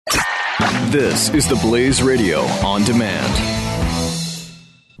This is the Blaze Radio on demand.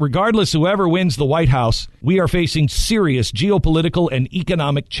 Regardless whoever wins the White House, we are facing serious geopolitical and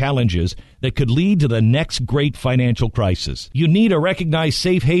economic challenges that could lead to the next great financial crisis. You need a recognized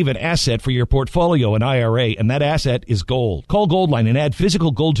safe haven asset for your portfolio and IRA, and that asset is gold. Call Goldline and add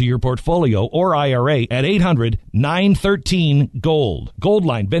physical gold to your portfolio or IRA at 800-913-GOLD.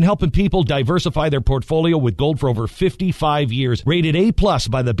 Goldline, been helping people diversify their portfolio with gold for over 55 years. Rated A+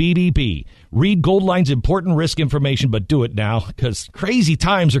 by the BBB. Read Goldline's important risk information, but do it now, because crazy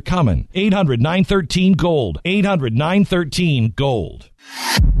times are coming. 800-913-GOLD. 800-913-GOLD.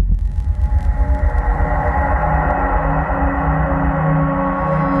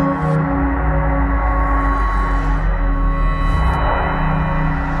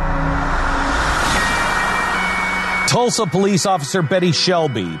 Tulsa police officer Betty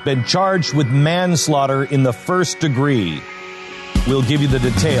Shelby been charged with manslaughter in the first degree. We'll give you the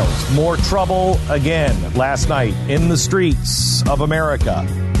details. More trouble again last night in the streets of America.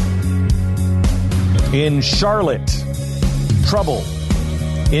 In Charlotte, trouble.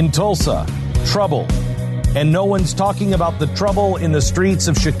 In Tulsa, trouble. And no one's talking about the trouble in the streets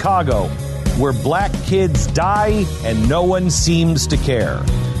of Chicago, where black kids die and no one seems to care.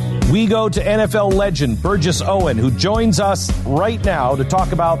 We go to NFL legend Burgess Owen, who joins us right now to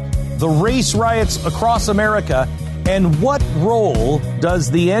talk about the race riots across America and what role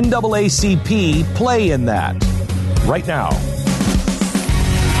does the NAACP play in that? Right now. I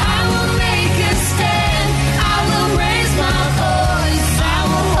will make a stand. I will raise my voice. I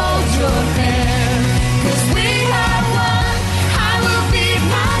will hold your hand. 'Cause we have won. I will beat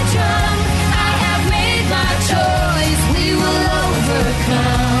my drum. I have made my choice. We will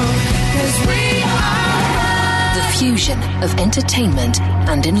overcome. 'Cause we are the fusion of entertainment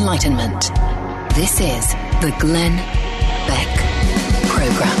and enlightenment. This is the Glenn Beck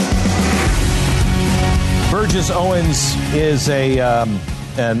Program. Burgess Owens is an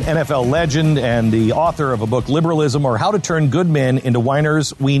NFL legend and the author of a book, Liberalism, or How to Turn Good Men into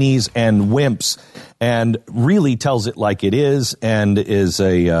Whiners, Weenies, and Wimps, and really tells it like it is, and is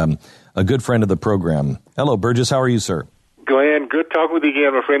a good friend of the program. Hello, Burgess. How are you, sir? Glenn, good talking with you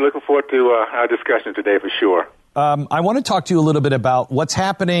again, my friend. Looking forward to our discussion today for sure. I want to talk to you a little bit about what's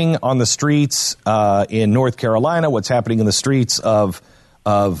happening on the streets in North Carolina, what's happening in the streets of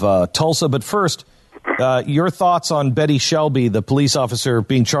Tulsa. But first, your thoughts on Betty Shelby, the police officer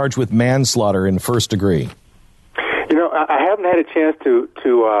being charged with manslaughter in first degree. You know, I haven't had a chance to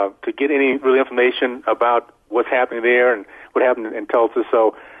get any real information about what's happening there and what happened in Tulsa.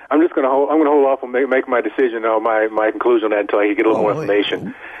 So I'm just going to hold off on making my decision or my conclusion on that until I get a little more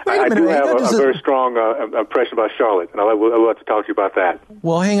information. I do have a very strong impression about Charlotte, and I'd love to talk to you about that.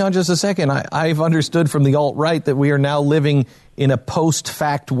 Well, hang on just a second. I've understood from the alt-right that we are now living in a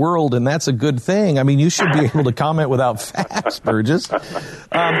post-fact world, and that's a good thing. I mean, you should be able to comment without facts, Burgess. All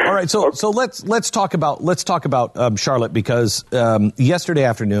right, so let's talk about Charlotte, because yesterday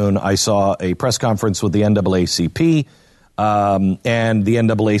afternoon I saw a press conference with the NAACP. And the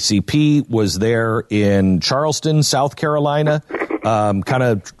NAACP was there in Charleston, South Carolina, kind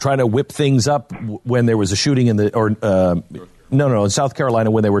of trying to whip things up when there was a shooting in South Carolina,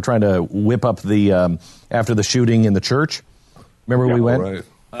 when they were trying to whip up the after the shooting in the church. Remember we went? Right.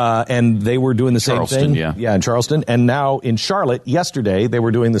 And they were doing the same thing. Yeah, in Charleston. And now in Charlotte, yesterday, they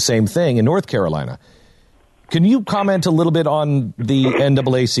were doing the same thing in North Carolina. Can you comment a little bit on the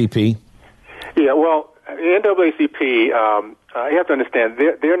NAACP? Yeah, well, the NAACP, you have to understand,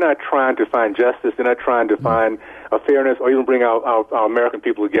 they're not trying to find justice. They're not trying to find a fairness or even bring our American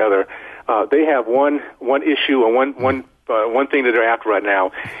people together. They have one issue and one thing that they're after right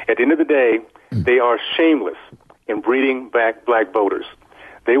now. At the end of the day, they are shameless in breeding back black voters.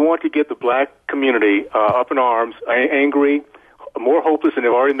 They want to get the black community up in arms, angry, more hopeless than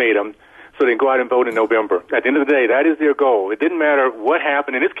they've already made them, so they can go out and vote in November. At the end of the day, that is their goal. It didn't matter what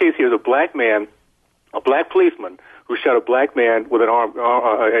happened. In this case here, the black man, a black policeman who shot a black man with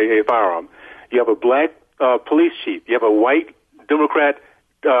a firearm. You have a black police chief. You have a white Democrat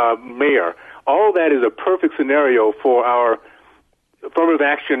mayor. All that is a perfect scenario for our affirmative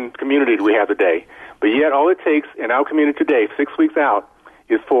action community that we have today. But yet all it takes in our community today, 6 weeks out,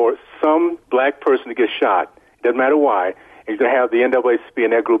 is for some black person to get shot. It doesn't matter why. And you're going to have the NAACP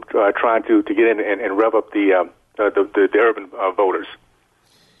and that group trying to get in and rev up the urban voters.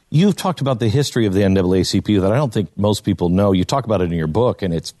 You've talked about the history of the NAACP that I don't think most people know. You talk about it in your book,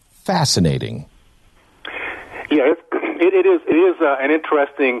 and it's fascinating. Yeah, it is an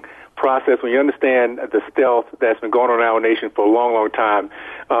interesting process when you understand the stealth that's been going on in our nation for a long, long time.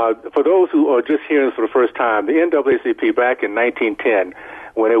 For those who are just hearing this for the first time, the NAACP back in 1910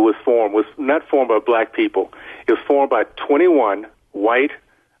 when it was formed, was not formed by black people. It was formed by 21 white,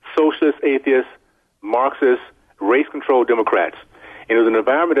 socialist, atheist, Marxist, race-controlled Democrats. And it was an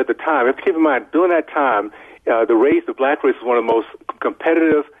environment at the time. You have to keep in mind, during that time, the black race was one of the most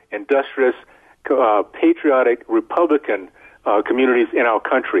competitive, industrious, patriotic, Republican communities in our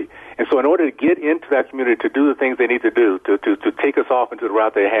country. And so in order to get into that community to do the things they need to do, to take us off into the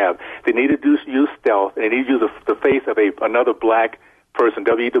route they have, they need to use stealth, and they need to use the face of another black person,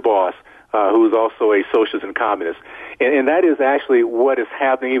 W. Du Bois, who is also a socialist and communist. And that is actually what is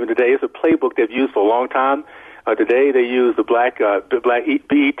happening even today. It's a playbook they've used for a long time. Today they use the black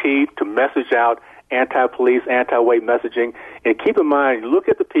BET to message out anti-police, anti-white messaging. And keep in mind, look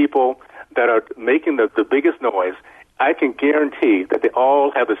at the people that are making the biggest noise. I can guarantee that they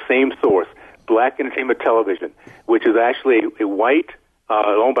all have the same source, Black Entertainment Television, which is actually a white,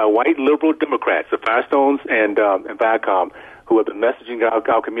 owned by white liberal Democrats, the Firestones and Viacom, who have been messaging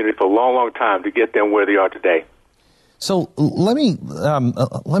our community for a long, long time to get them where they are today. So let me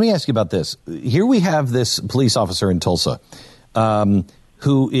ask you about this. Here we have this police officer in Tulsa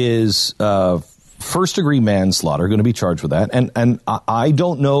who is first-degree manslaughter, going to be charged with that. And I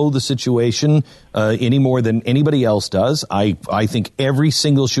don't know the situation any more than anybody else does. I think every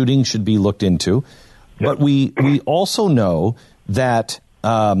single shooting should be looked into. But we also know that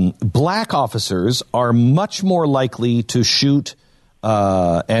black officers are much more likely to shoot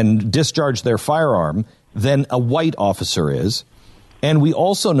and discharge their firearm than a white officer is. And we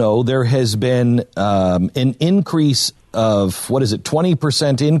also know there has been an increase of,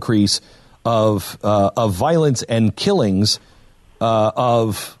 20% increase of violence and killings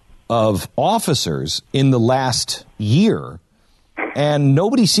of officers in the last year, and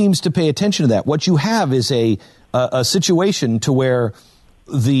nobody seems to pay attention to that. What you have is a situation to where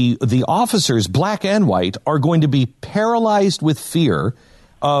the officers, black and white, are going to be paralyzed with fear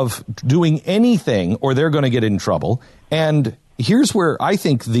of doing anything, or they're going to get in trouble. And here's where I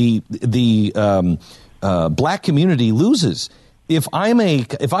think the black community loses. If I'm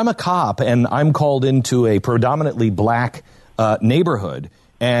a cop and I'm called into a predominantly black neighborhood,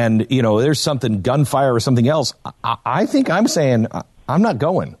 and there's something, gunfire or something else, I think I'm saying I'm not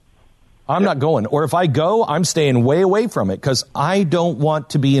going. I'm not going. Or if I go, I'm staying way away from it because I don't want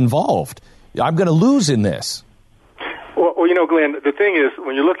to be involved. I'm going to lose in this. Well, Glenn, the thing is,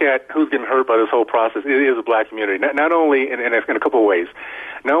 when you look at who's getting hurt by this whole process, it is a black community. Not only, in a couple of ways,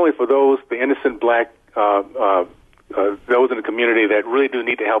 not only for the innocent black those in the community that really do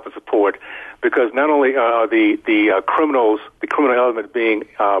need the help and support, because not only are the criminal element being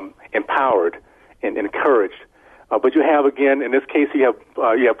empowered and encouraged, but you have, again, in this case, you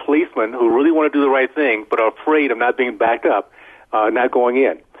have policemen who really want to do the right thing, but are afraid of not being backed up, not going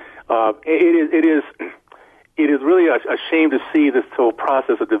in. It is really a shame to see this whole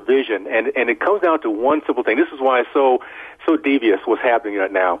process of division, and it comes down to one simple thing. This is why it's so devious what's happening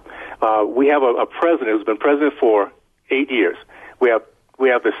right now. We have a president who's been president for 8 years. We have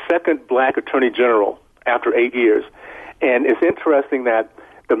the second black attorney general after 8 years, and it's interesting that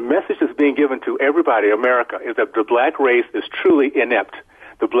the message that's being given to everybody in America is that the black race is truly inept.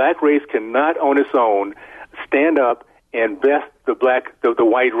 The black race cannot on its own stand up and best the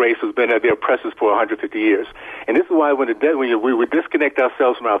white race who's been their oppressors for 150 years. And this is why when we disconnect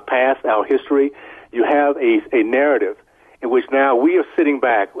ourselves from our past, our history, you have a narrative in which now we are sitting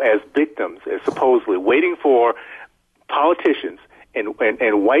back as victims, as supposedly waiting for politicians and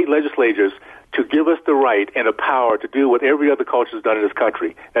white legislators to give us the right and the power to do what every other culture has done in this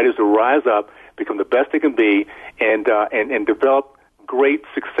country. That is to rise up, become the best they can be, and develop great,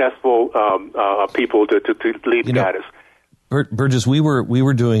 successful people to lead and guide us. Burgess, we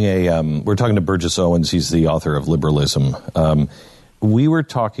were doing we're talking to Burgess Owens. He's the author of Liberalism. We were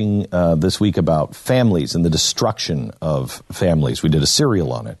talking this week about families and the destruction of families. We did a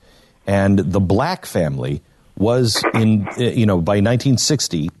serial on it, and the black family was by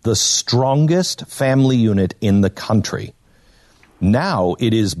 1960 the strongest family unit in the country. Now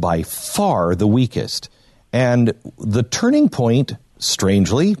it is by far the weakest, and the turning point,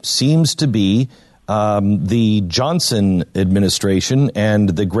 strangely, seems to be the Johnson administration and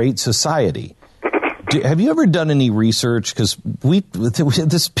the Great Society. Have you ever done any research? Because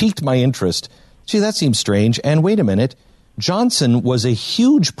this piqued my interest. Gee, that seems strange. And wait a minute, Johnson was a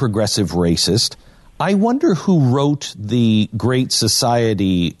huge progressive racist. I wonder who wrote the Great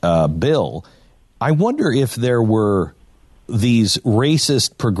Society bill. I wonder if there were these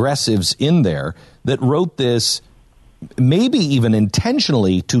racist progressives in there that wrote this, maybe even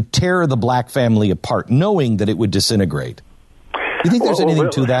intentionally, to tear the black family apart, knowing that it would disintegrate. Do you think there's anything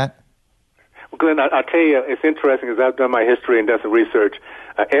to that? Well, Glenn, I'll tell you, it's interesting, as I've done my history and done some research.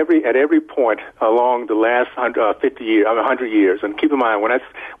 at every point along the last 100 years. And keep in mind, when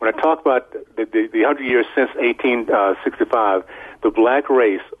I talk about the 100 years since 1865, the black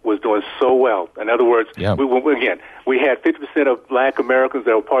race was doing so well. In other words, we had 50% of black Americans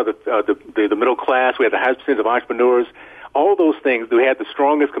that were part of the middle class. We had the highest percentage of entrepreneurs. All those things. We had the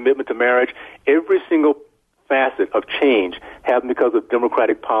strongest commitment to marriage. Every single facet of change happened because of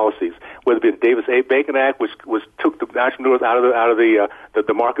democratic policies, whether it be the Davis-Bacon Act, which took the entrepreneurs out of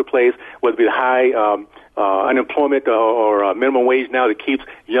the marketplace, whether it be the high unemployment or minimum wage now that keeps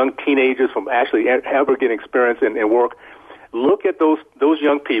young teenagers from actually ever getting experience in work. Look at those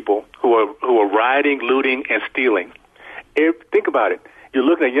young people who are rioting, looting, and stealing. Think about it. You're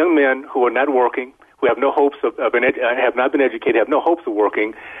looking at young men who are not working, who have no hopes have not been educated, have no hopes of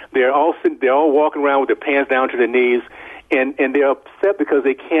working. They're all walking around with their pants down to their knees, and they're upset because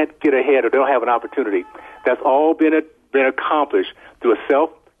they can't get ahead or they don't have an opportunity. That's all been accomplished through a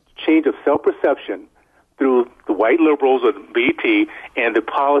change of self-perception through the white liberals of BET and the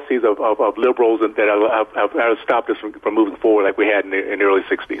policies of liberals that have stopped us from moving forward like we had in the early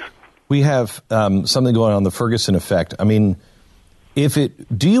 60s. We have something going on, the Ferguson effect. I mean,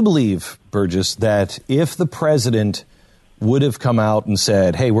 do you believe, Burgess, that if the president would have come out and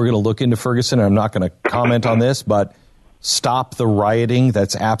said, hey, we're going to look into Ferguson, and I'm not going to comment on this, but stop the rioting,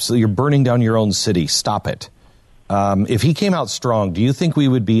 that's absolutely, you're burning down your own city, stop it. If he came out strong, do you think we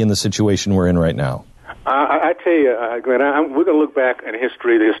would be in the situation we're in right now? I tell you, Glenn, we're going to look back in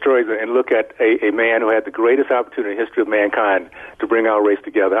history, the historians, and look at a man who had the greatest opportunity in the history of mankind to bring our race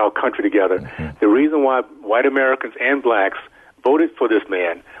together, our country together. Mm-hmm. The reason why white Americans and blacks voted for this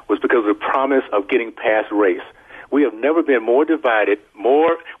man was because of the promise of getting past race. We have never been more divided,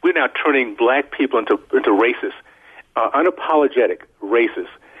 we're now turning black people into racists, unapologetic racists.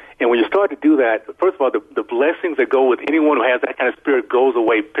 And when you start to do that, first of all, the blessings that go with anyone who has that kind of spirit goes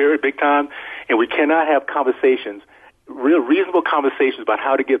away, period, big time. And we cannot have conversations, real reasonable conversations about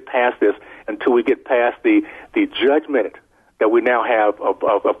how to get past this until we get past the judgment that we now have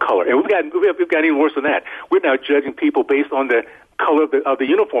of color. And we've got even worse than that. We're now judging people based on the color of the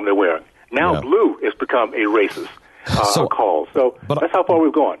uniform they're wearing. Now blue has become a racist call. So that's how far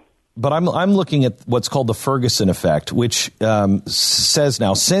we've gone. But I'm looking at what's called the Ferguson effect, which says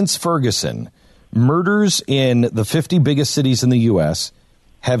now, since Ferguson, murders in the 50 biggest cities in the U.S.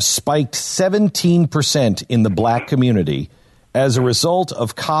 have spiked 17% in the black community as a result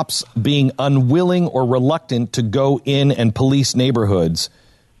of cops being unwilling or reluctant to go in and police neighborhoods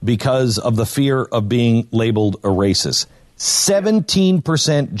because of the fear of being labeled a racist.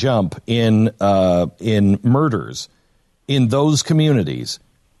 17% jump in murders in those communities.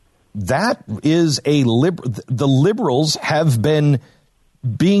 That is the liberals have been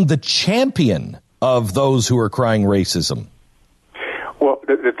being the champion of those who are crying racism. Well,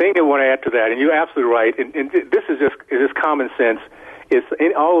 the thing I want to add to that, and you're absolutely right, and this is just common sense. It's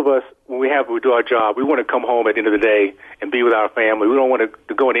in all of us, when we do our job, we want to come home at the end of the day and be with our family. We don't want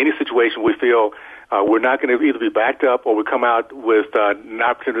to go in any situation we feel we're not going to either be backed up or we come out with an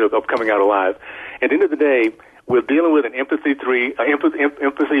opportunity of coming out alive. At the end of the day, we're dealing with an empathy-free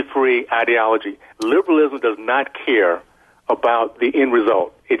ideology. Liberalism does not care about the end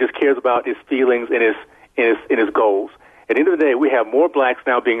result. It just cares about its feelings and its goals. At the end of the day, we have more blacks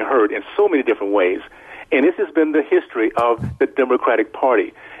now being hurt in so many different ways. And this has been the history of the Democratic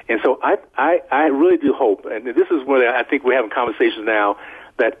Party. And so I really do hope, and this is where I think we're having conversations now,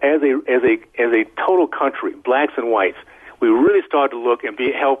 that as a total country, blacks and whites, we really start to look and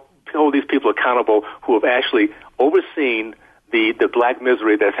help hold these people accountable who have actually overseen the black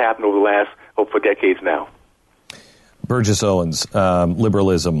misery that's happened for decades now. Burgess Owens,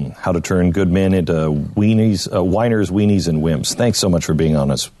 liberalism, how to turn good men into whiners, weenies, and wimps. Thanks so much for being on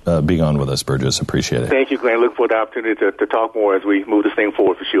with us, Burgess. Appreciate it. Thank you, Glenn. Look for the opportunity to talk more as we move this thing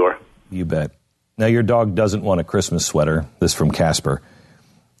forward for sure. You bet. Now, your dog doesn't want a Christmas sweater. This from Casper.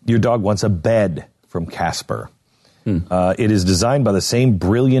 Your dog wants a bed from Casper. It is designed by the same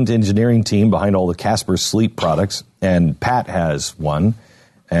brilliant engineering team behind all the Casper sleep products, and Pat has one,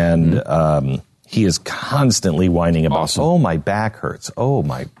 and he is constantly whining about, oh, my back hurts. Oh,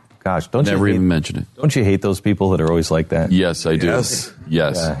 my gosh. Never even mention it. Don't you hate those people that are always like that? Yes, I do.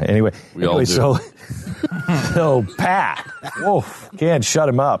 Yes. Anyway, all do. So Pat, can't shut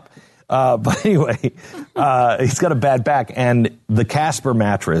him up. But anyway, he's got a bad back, and the Casper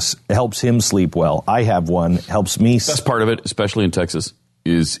mattress helps him sleep well. I have one, helps me. Best part of it, especially in Texas,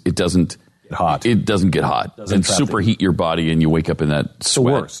 is it doesn't get hot. It doesn't get hot. Doesn't superheat your body, and you wake up in that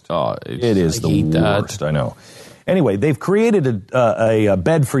sweat. The worst. Oh, it is the worst. I know. Anyway, they've created a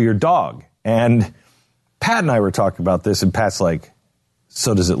bed for your dog, and Pat and I were talking about this, and Pat's like,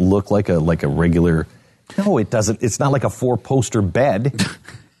 So does it look like a regular? No, it doesn't. It's not like a 4-poster bed.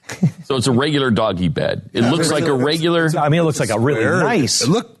 So it's a regular doggy bed. It looks like a regular. I mean, it looks like a really nice.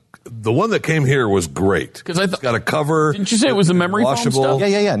 The one that came here was great. Because it's got a cover. Didn't you say it was a memory foam stuff?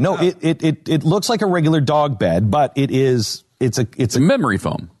 Yeah. No, it looks like a regular dog bed, but it's a memory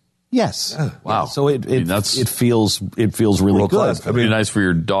foam. Yes. Wow. So it feels really World good. class. It'd be nice for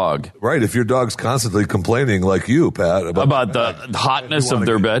your dog. Right. If your dog's constantly complaining like you, Pat, about the hotness of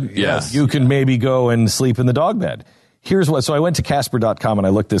their bed. Yes. You can maybe go and sleep in the dog bed. So I went to Casper.com and I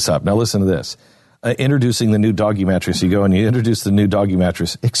looked this up. Now listen to this. Introducing the new doggy mattress. You go and you introduce the new doggy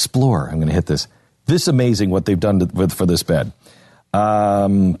mattress. Explore. I'm going to hit this. This is amazing what they've done for this bed.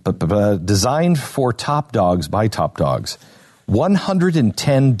 Designed for top dogs by top dogs.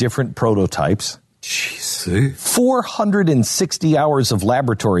 110 different prototypes. Jeez. 460 hours of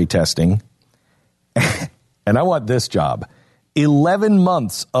laboratory testing. And I want this job. 11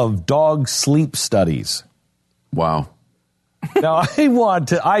 months of dog sleep studies. Wow. Now,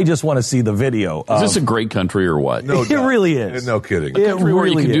 I just want to see the video. Is this a great country or what? No, it really is. No kidding. A country where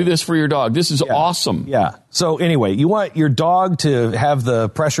you really can do is. this for your dog. This is awesome. Yeah. So anyway, you want your dog to have the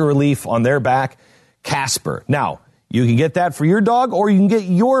pressure relief on their back. Casper. Now, you can get that for your dog, or you can get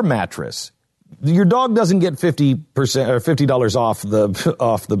your mattress. Your dog doesn't get 50% or $50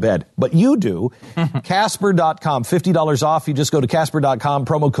 off the bed, but you do. Casper.com, $50 off. You just go to Casper.com,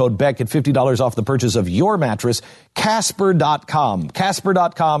 promo code Beck, at $50 off the purchase of your mattress. Casper.com.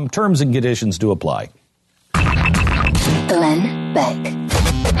 Casper.com, terms and conditions do apply. Glenn Beck.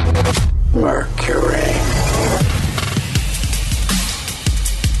 Mercury.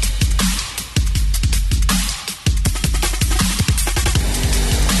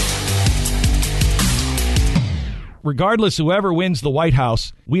 Regardless whoever wins the White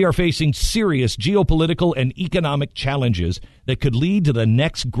House, we are facing serious geopolitical and economic challenges that could lead to the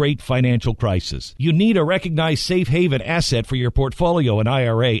next great financial crisis. You need a recognized safe haven asset for your portfolio and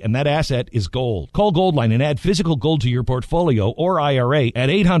IRA, and that asset is gold. Call Goldline and add physical gold to your portfolio or IRA at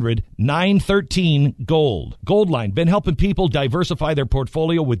 800-913-GOLD. Goldline, been helping people diversify their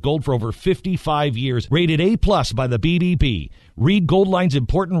portfolio with gold for over 55 years. Rated A+ by the BBB. Read Goldline's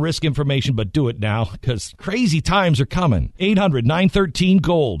important risk information, but do it now, because crazy times are coming.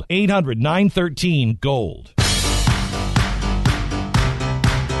 800-913-GOLD. 800-913-GOLD.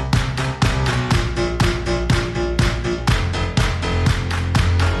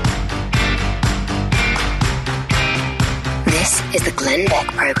 This is the Glenn Beck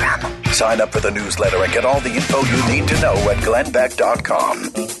Program. Sign up for the newsletter and get all the info you need to know at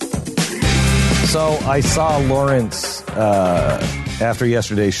glennbeck.com. So I saw Lawrence after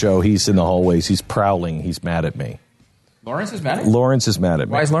yesterday's show. He's in the hallways. He's prowling. He's mad at me. Lawrence is mad at you? Lawrence is mad at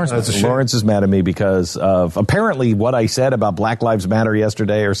me. Why is Lawrence mad at you? Lawrence is mad at me because of apparently what I said about Black Lives Matter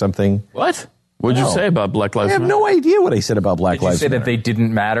yesterday or something. What? What did you say about Black Lives I have Matter? no idea what I said about Black Lives Matter. Matter. Did you say that they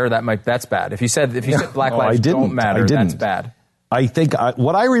didn't matter? That's bad. If you said Black Lives don't matter, that's bad. I think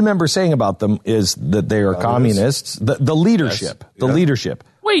what I remember saying about them is that they are communists. The leadership. Yes. The leadership.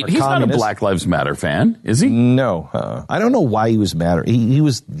 Wait, he's not a Black Lives Matter fan, is he? No. I don't know why he was mad. He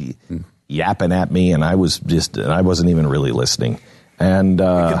was yapping at me, and I wasn't even really listening. And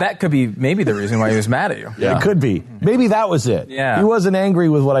that could be maybe the reason why he was mad at you. Yeah. It could be. Maybe that was it. Yeah. He wasn't angry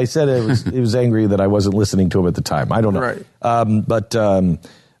with what I said. He was angry that I wasn't listening to him at the time. I don't know. Right.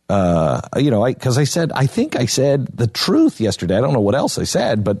 Because I think I said the truth yesterday. I don't know what else I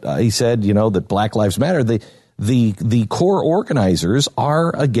said, but he said, that Black Lives Matter. The core organizers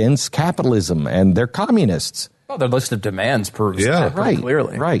are against capitalism and they're communists. Well, their list of demands proves that pretty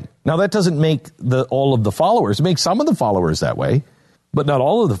clearly. Right. Now, that doesn't make all of the followers. It makes some of the followers that way, but not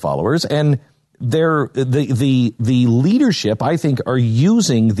all of the followers. And the leadership, I think, are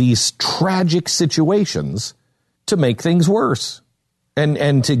using these tragic situations to make things worse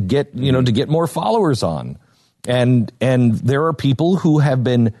and to get more followers on. And there are people who have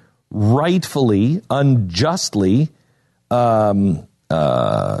been rightfully, unjustly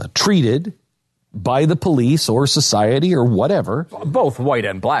treated by the police or society or whatever. Both white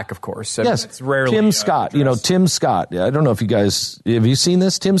and black, of course. Yes. It's rarely Tim Scott, Tim Scott. I don't know if you guys, have you seen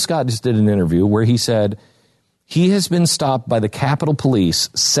this? Tim Scott just did an interview where he said he has been stopped by the Capitol Police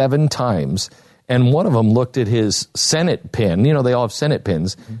 7 times. And one of them looked at his Senate pin. They all have Senate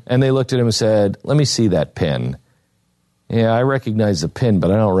pins. And they looked at him and said, "Let me see that pin." "Yeah, I recognize the pin,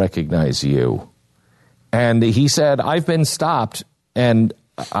 but I don't recognize you." And he said, "I've been stopped and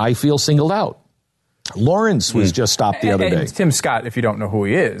I feel singled out." Lawrence was just stopped the other day. Tim Scott, if you don't know who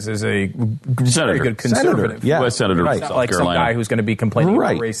he is a very good conservative. U.S. Senator right. from South like Carolina. Some guy who's going to be complaining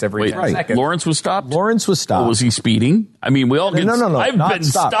about race every 10 seconds. Lawrence was stopped? Lawrence was stopped. Or was he speeding? I mean, we all get... No. I've been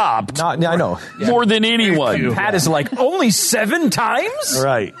stopped. I know. More than anyone. Pat is like, only 7 times?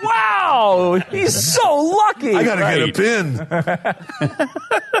 Right. Wow! He's so lucky. I got to get a pin.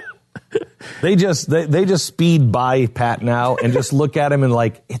 They just speed by Pat now and just look at him and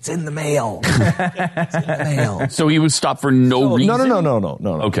like, it's in the mail. It's in the mail. So he was stopped for no reason?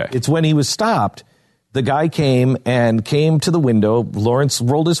 No. Okay. It's when he was stopped, the guy came to the window. Lawrence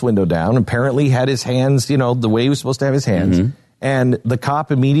rolled his window down, apparently had his hands, the way he was supposed to have his hands. Mm-hmm. And the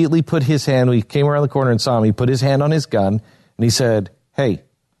cop immediately put his hand, we came around the corner and saw him, he put his hand on his gun and he said, "Hey,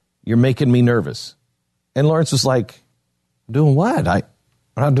 you're making me nervous." And Lawrence was like, "Doing what? I'm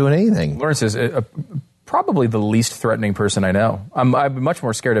not doing anything." Lawrence is probably the least threatening person I know. I'm much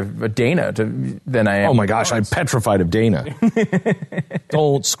more scared of Dana than I am. Oh my gosh, I'm petrified of Dana.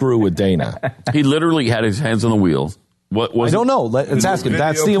 Don't screw with Dana. He literally had his hands on the wheel. What was I don't know. Let's ask him.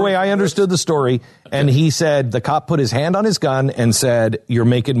 That's the way I understood the story. And he said the cop put his hand on his gun and said, "You're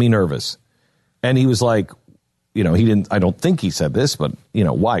making me nervous." And he was like, he didn't. I don't think he said this, but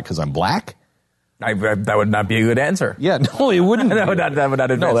why? Because I'm black. That would not be a good answer. Yeah, no, it wouldn't. that would not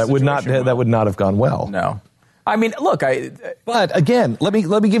that would not have gone well. No, I mean, look, But again, let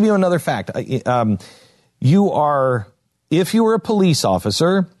me give you another fact. You are, if you were a police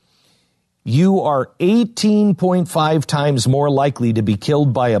officer, you are 18.5 times more likely to be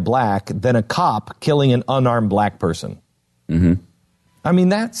killed by a black than a cop killing an unarmed black person. Mm-hmm. I mean,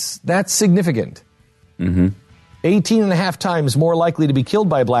 that's significant. Mm-hmm. 18.5 times more likely to be killed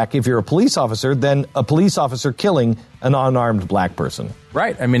by a black if you're a police officer than a police officer killing an unarmed black person.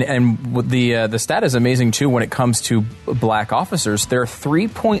 Right. I mean, and the stat is amazing, too, when it comes to black officers. They're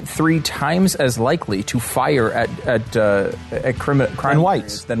 3.3 times as likely to fire at crime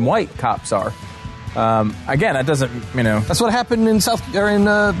whites than white cops are. Again, that doesn't, That's what happened in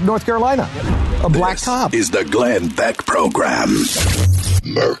North Carolina. A black cop. Is the Glenn Beck Program.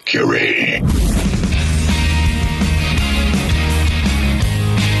 Mercury.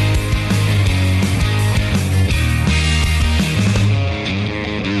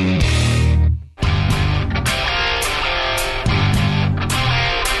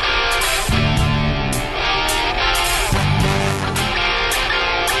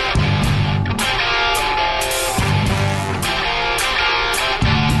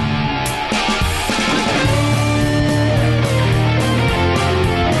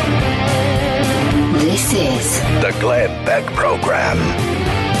 The Glenn Beck Program.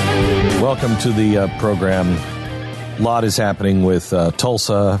 Welcome to the program. A lot is happening with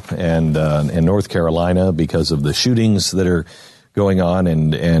Tulsa and North Carolina because of the shootings that are going on,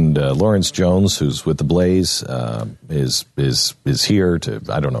 and Lawrence Jones, who's with the Blaze, is here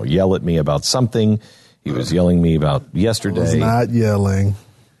to yell at me about something. He was yelling at me about yesterday. I was not yelling.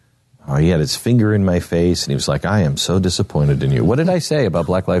 Oh, he had his finger in my face, and he was like, "I am so disappointed in you." What did I say about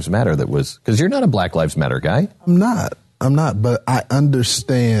Black Lives Matter that was... Because you're not a Black Lives Matter guy. I'm not, but I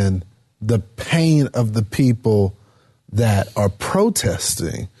understand the pain of the people that are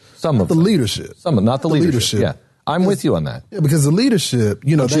protesting. Some of the leadership. Not the leadership. Yeah, I'm with you on that. Yeah, because the leadership,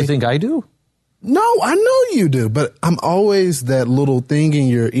 Don't you think I do? No, I know you do, but I'm always that little thing in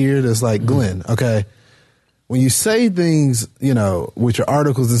your ear that's like, Glenn, okay, when you say things, with your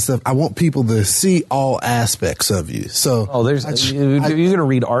articles and stuff, I want people to see all aspects of you. So, you're going to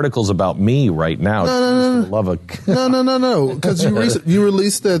read articles about me right now. No, because you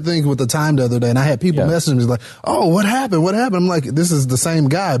released that thing with the Time the other day, and I had people messaging me like, "Oh, what happened? What happened?" I'm like, "This is the same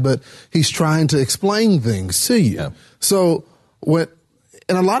guy, but he's trying to explain things to you." Yeah. So, and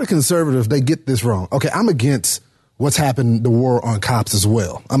a lot of conservatives, they get this wrong. Okay, I'm against what's happened, the war on cops as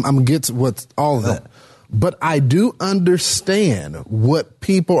well. I'm against all of that. But I do understand what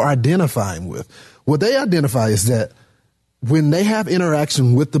people are identifying with. What they identify is that when they have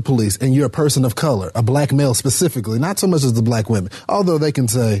interaction with the police and you're a person of color, a black male specifically, not so much as the black women, although they can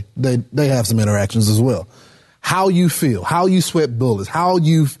say they have some interactions as well, how you feel, how you sweat bullets, how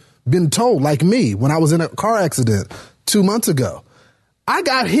you've been told, like me, when I was in a car accident 2 months ago, I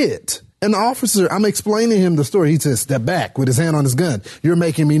got hit. And the officer, I'm explaining him the story. He says, "Step back," with his hand on his gun. "You're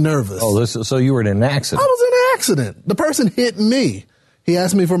making me nervous." Oh, so you were in an accident? I was in an accident. The person hit me. He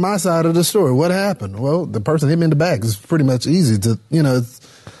asked me for my side of the story. What happened? Well, the person hit me in the back. It's pretty much easy to,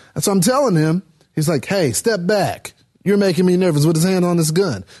 so I'm telling him, he's like, "Hey, step back. You're making me nervous," with his hand on his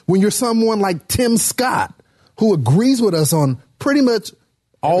gun. When you're someone like Tim Scott, who agrees with us on pretty much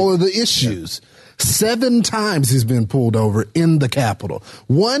all of the issues, 7 times he's been pulled over in the Capitol.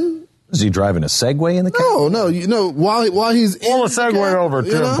 One Is he driving a Segway in the cab? No. You know, while he's Pull in a Segway over,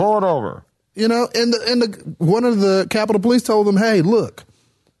 Tim. Pull it over. You know, and one of the Capitol Police told him, "Hey, look,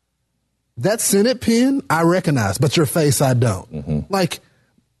 that Senate pen I recognize, but your face I don't." Mm-hmm. Like,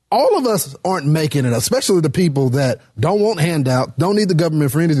 all of us aren't making it, especially the people that don't want handout, don't need the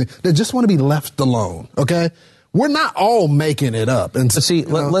government for anything. They just want to be left alone. Okay, we're not all making it up. And see,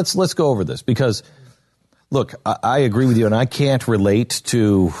 let's go over this because, look, I agree with you, and I can't relate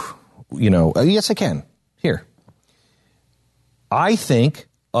to, yes, I can. Here, I think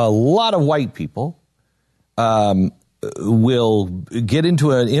a lot of white people will get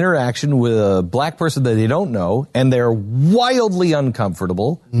into an interaction with a black person that they don't know, and they're wildly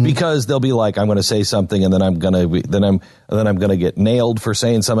uncomfortable because they'll be like, "I'm going to say something, and then I'm going to get nailed for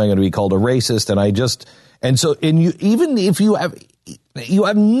saying something. I'm going to be called a racist." And you, even if you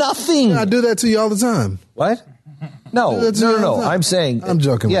have nothing. Yeah, I do that to you all the time. What? No. I'm saying. I'm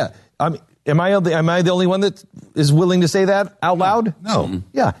joking. Yeah. Am I the only one that is willing to say that out loud? No.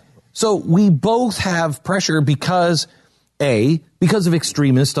 Yeah. So we both have pressure because of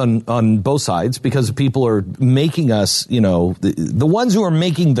extremists on both sides, because people are making us, the ones who are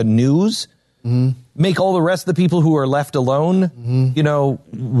making the news make all the rest of the people who are left alone,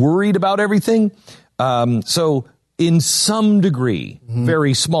 worried about everything. So in some degree,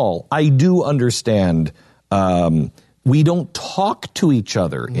 very small, I do understand we don't talk to each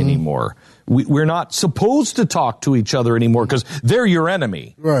other anymore. We're not supposed to talk to each other anymore because they're your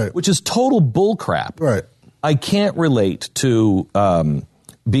enemy, right? Which is total bullcrap, right? I can't relate to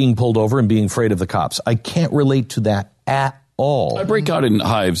being pulled over and being afraid of the cops. I can't relate to that at all. I break out in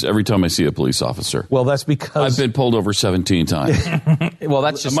hives every time I see a police officer. Well, that's because I've been pulled over 17 times. Well,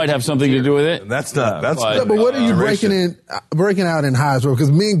 that's just it might have something to do with it. That's not. That's but what are you breaking out in hives for?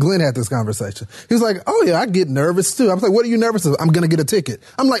 Because me and Glenn had this conversation. He was like, "Oh yeah, I get nervous too." I was like, "What are you nervous of?" "I'm going to get a ticket."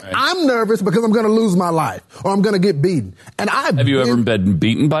 I'm like, right. "I'm nervous because I'm going to lose my life or I'm going to get beaten." And have you ever been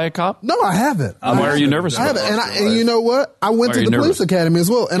beaten by a cop? No, I haven't. Why are you nervous? I haven't. And you know what? I went to the police academy as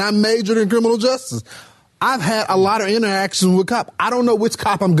well, and I majored in criminal justice. I've had a lot of interactions with cops. I don't know which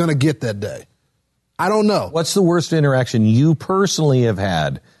cop I'm going to get that day. I don't know. What's the worst interaction you personally have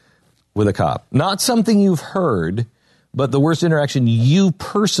had with a cop? Not something you've heard, but the worst interaction you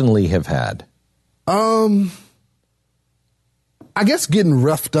personally have had. I guess getting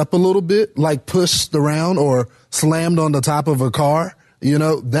roughed up a little bit, like pushed around or slammed on the top of a car.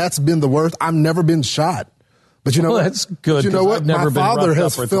 That's been the worst. I've never been shot. But that's good. But you know what? My father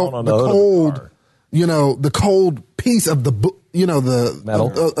has felt the cold. The cold piece of the metal,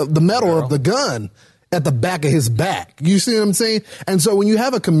 the metal of the gun at the back of his back. You see what I'm saying? And so when you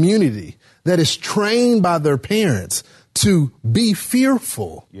have a community that is trained by their parents to be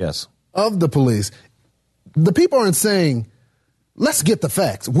fearful of the police, the people aren't saying, let's get the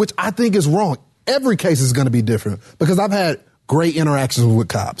facts, which I think is wrong. Every case is going to be different because I've had great interactions with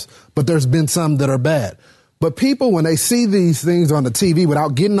cops, but there's been some that are bad. But people, when they see these things on the TV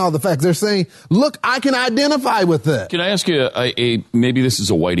without getting all the facts, they're saying, look, I can identify with that. Can I ask you maybe this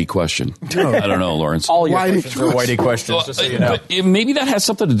is a Whitey question. I don't know, Lawrence. All your questions are Whitey questions, just so you know. But maybe that has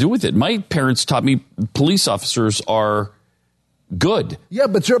something to do with it. My parents taught me police officers are good. Yeah,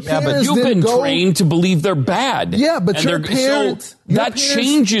 but your parents you've been trained to believe they're bad. Yeah, but your parents... that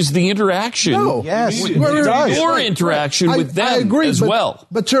changes the interaction. No. Yes, it does. Your interaction with them I agree, as well.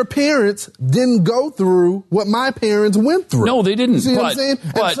 But your parents didn't go through what my parents went through. No, they didn't. You see what I'm saying?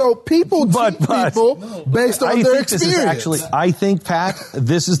 And so people teach people based on their experience. I think, Pat,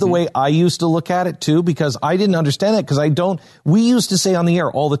 this is the way I used to look at it, too, because I didn't understand it, because we used to say on the air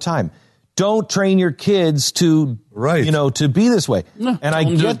all the time, don't train your kids to, to be this way. No, and I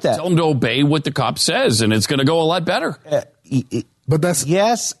get that. Tell them to obey what the cop says, and it's going to go a lot better. But that's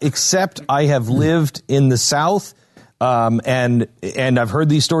yes, except I have lived in the South, and I've heard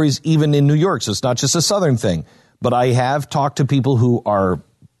these stories even in New York, so it's not just a Southern thing. But I have talked to people who are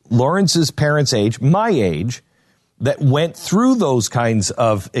Lawrence's parents' age, my age, that went through those kinds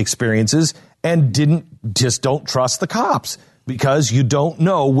of experiences and don't trust the cops. Because you don't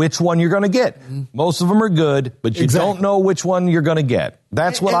know which one you're going to get. Most of them are good, but you don't know which one you're going to get.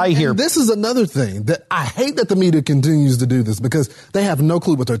 That's what I hear. And this is another thing that I hate that the media continues to do this because they have no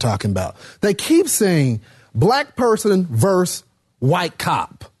clue what they're talking about. They keep saying black person versus white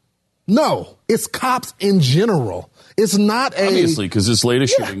cop. No, it's cops in general. It's not obviously because this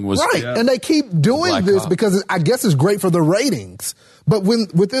latest shooting was right, and they keep doing this because I guess it's great for the ratings. But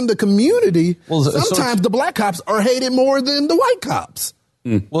within the community, sometimes the black cops are hated more than the white cops.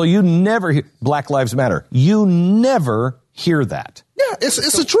 Well, you never hear Black Lives Matter. You never hear that. Yeah,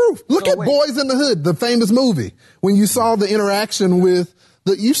 it's the truth. Look at Boys in the Hood, the famous movie. When you saw the interaction with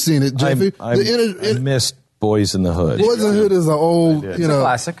You've seen it, Jeffy. I missed Boys in the Hood. Boys in the Hood is an old, It's a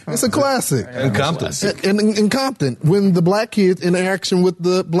classic. It's a classic. In Compton. In Compton, when the black kids interaction with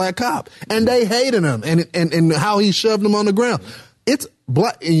the black cop, and they hated him, and how he shoved them on the ground. It's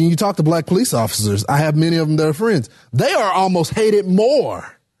black. And you talk to black police officers. I have many of them that are friends. They are almost hated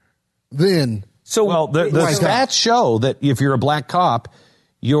more than. So, well, the stats show that if you're a black cop,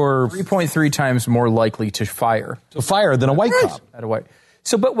 you're 3.3 times more likely to fire than a white cop. At a white.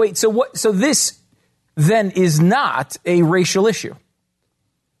 So, but wait. So what? So this then is not a racial issue.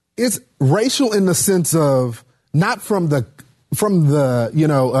 It's racial in the sense of not from the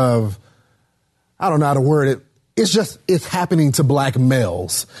of I don't know how to word it. It's just it's happening to black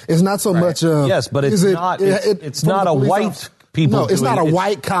males. It's not so much of yes, but it's not. It's not a white. People no, it's not a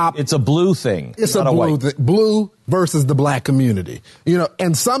white cop. It's a blue thing. It's a blue thing. Blue versus the black community.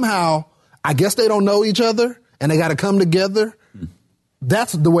 And somehow, I guess they don't know each other and they got to come together.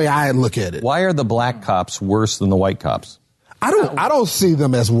 That's the way I look at it. Why are the black cops worse than the white cops? I don't see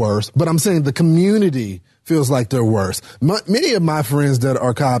them as worse, but I'm saying the community feels like they're worse. Many of my friends that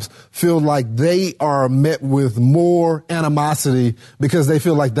are cops feel like they are met with more animosity because they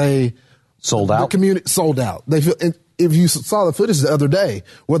feel like they sold out. The community sold out. They feel. If you saw the footage the other day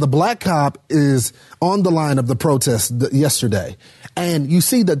where the black cop is on the line of the protest yesterday, and you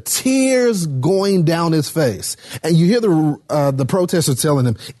see the tears going down his face, and you hear the protester telling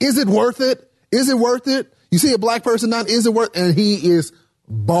him, "Is it worth it? Is it worth it?" You see a black person down, "Is it worth?" And he is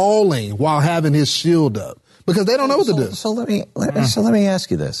bawling while having his shield up because they don't know what to do. So let me ask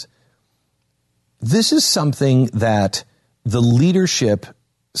you this. This is something that the leadership,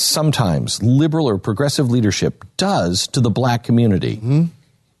 sometimes liberal or progressive leadership, does to the black community. Mm-hmm.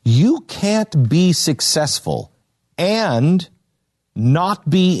 You can't be successful and not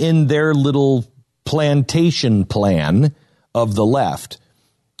be in their little plantation plan of the left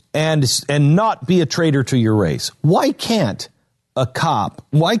and not be a traitor to your race. Why can't a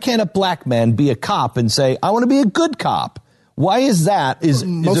black man be a cop and say, I want to be a good cop? Why is that? Is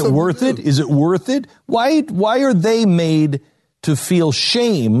it worth it? Is it worth it? Why are they made to feel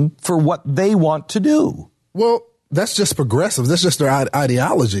shame for what they want to do? Well, that's just progressive. That's just their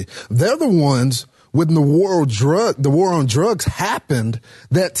ideology. They're the ones when the war on drugs happened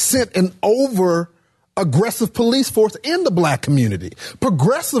that sent an aggressive police force in the black community.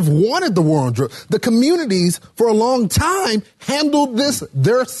 Progressive wanted the war on drugs. The communities for a long time handled this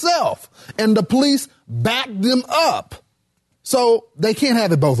theirself, and the police backed them up. So they can't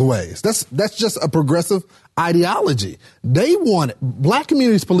have it both ways. That's just a progressive ideology. They want it. Black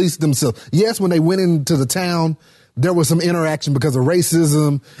communities police themselves. Yes, when they went into the town, there was some interaction because of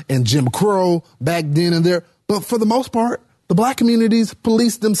racism and Jim Crow back then and there. But for the most part, the black communities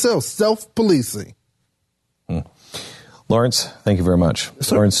police themselves, self-policing. Lawrence, thank you very much.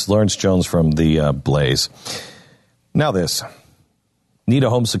 Lawrence Jones from the Blaze. Now this. Need a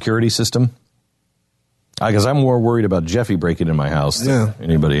home security system? Because I'm more worried about Jeffy breaking in my house than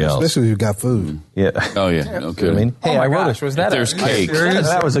anybody else. Especially if you got food. Yeah. Oh, yeah. Okay. I mean, hey, I wrote it. Was that there's cake.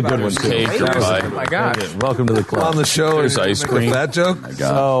 That was a good one, too. Cake. Oh, my gosh. Welcome to the club. On the show, there's ice cream. That joke?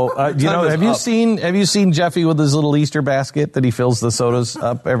 So, have you seen Jeffy with his little Easter basket that he fills the sodas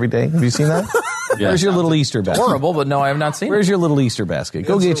up every day? Have you seen that? Yeah. Where's your little Easter basket? Horrible, but no, I have not seen Where's it. your little Easter basket?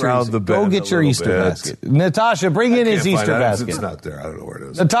 Go get your Easter basket. Natasha, bring in his Easter basket. It's not there. I don't know where it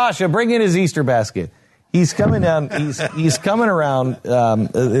is. Natasha, bring in his Easter basket. He's coming down. He's coming around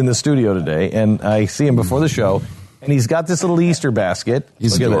in the studio today, and I see him before the show, and he's got this little Easter basket.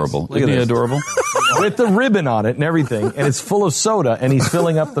 He's adorable. Isn't he adorable? With the ribbon on it and everything, and it's full of soda, and he's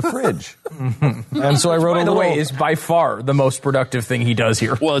filling up the fridge. And so I wrote By the way, is by far the most productive thing he does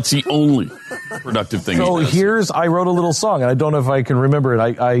here. Well, it's the only productive thing so he does. I wrote a little song, and I don't know if I can remember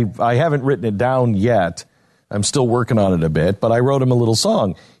it. I haven't written it down yet. I'm still working on it a bit, but I wrote him a little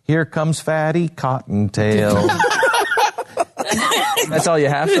song. Here comes Fatty Cottontail. That's all you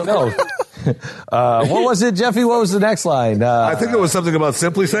have to know. What was it, Jeffy? What was the next line? I think it was something about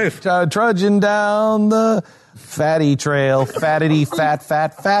Simply Safe. Trudging down the fatty trail, fattity, fat,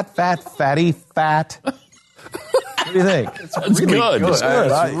 fatty, fat. What do you think? That's really good. It's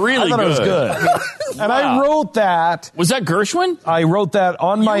good. That's really I thought good. it was good. And I wrote that. Was that Gershwin? I wrote that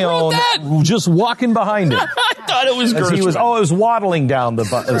on my own, just walking behind it. I thought it was Gershwin. It was waddling down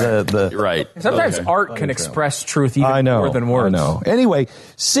the right. Sometimes art can express truth even more than words. I know. Anyway,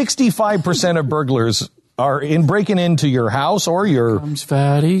 65% of burglars are breaking into your house or your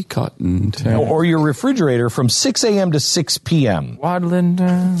fatty cottontail or your refrigerator from 6 a.m. to 6 p.m. Waddling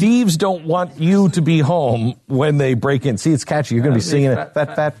down. Thieves don't want you to be home when they break in. See, it's catchy. You're going to be singing it.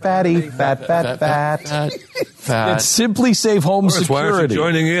 Fat, fat, fatty, fat, fat, fat. It's Simply Safe Home Why aren't Security. you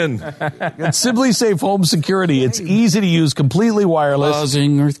joining in? It's Simply Safe Home Security. It's easy to use, completely wireless.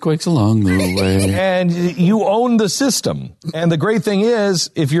 causing earthquakes along the way. And you own the system. And the great thing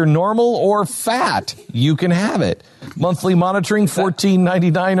is, if you're normal or fat, you can have it. Monthly monitoring,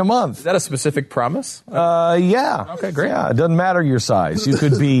 $14.99 a month. Is that a specific promise? Yeah. Okay, great. Yeah, it doesn't matter your size. You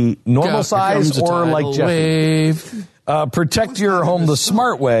could be normal size or like Jeffy. Protect your home the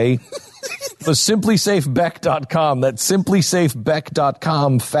smart way. The simplysafebeck.com. That's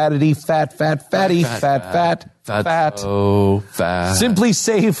simplysafebeck.com. Fatty, fat, fat, fatty, fat, fat. Oh, fat.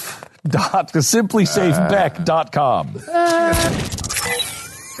 Simplysafebeck.com.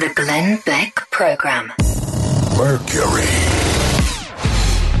 The Glenn Beck Program. Mercury.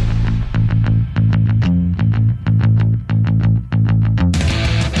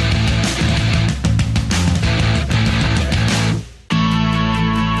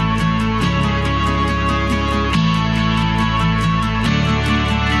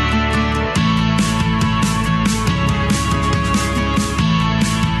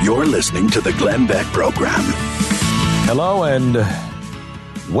 You're listening to the Glenn Beck Program. Hello and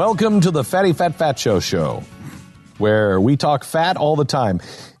welcome to the Fatty Fat Fat Show, where we talk fat all the time.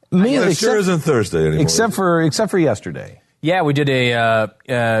 It sure isn't Thursday anymore. Except for yesterday. Yeah, we did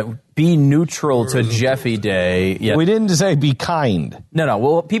a be neutral to Jeffy Day. Yeah. We didn't say be kind. No.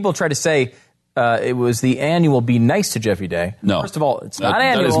 Well, people try to say it was the annual be nice to Jeffy Day. No. First of all, it's not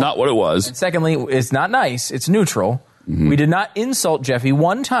annual. That is not what it was. And secondly, it's not nice. It's neutral. Mm-hmm. We did not insult Jeffy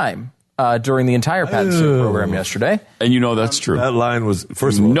one time during the entire Pat and Sue program yesterday. And you know that's true. That line was,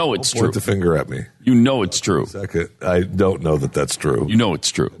 first of all, know it's point true. the finger at me. You know it's true. Second, I don't know that that's true. You know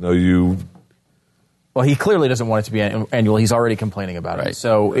it's true. No, you... Well, he clearly doesn't want it to be annual. He's already complaining about it.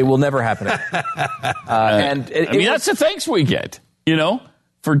 So it will never happen again. That's the thanks we get,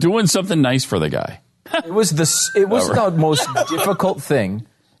 for doing something nice for the guy. It was the most difficult thing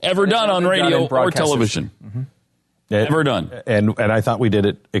ever done on radio or television. Mm-hmm. Ever done. And I thought we did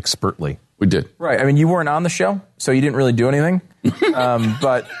it expertly. We did. Right. I mean, you weren't on the show, so you didn't really do anything.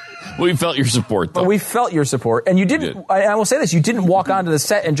 But we felt your support, though. But we felt your support. And you didn't, I will say this, you didn't walk onto the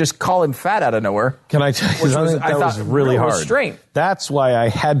set and just call him fat out of nowhere. Can I tell you something? That was really hard. Restraint. That's why I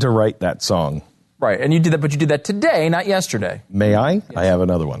had to write that song. Right. And you did that, but you did that today, not yesterday. May I? Yes. I have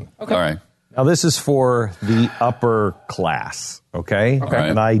another one. Okay. All right. Now, this is for the upper class, okay? Okay.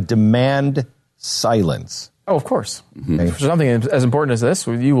 And I demand silence. Oh, of course. Okay. For something as important as this,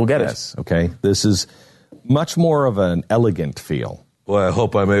 you will get it. Okay. This is much more of an elegant feel. Well, I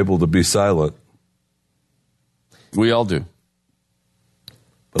hope I'm able to be silent. We all do.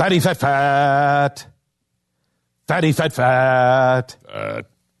 Fatty fat fat. Fatty fat fat.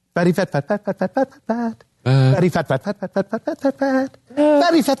 Fatty fat fat fat fat fat fat fat. Fatty fat fat fat fat fat fat fat fat fat.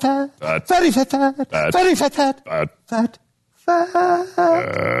 Fatty fat fat. Fatty fat fat. Fatty fat fat. Fat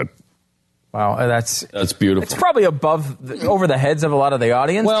fat. Wow, that's beautiful. It's probably over the heads of a lot of the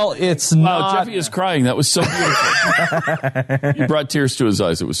audience. Well, it's wow, not. Jeffy is crying. That was so beautiful. You brought tears to his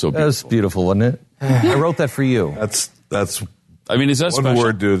eyes. It was so beautiful. That was beautiful, wasn't it? I wrote that for you. That's. I mean, is that one special?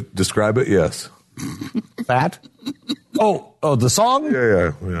 word to describe it? Yes. Fat. Oh, the song.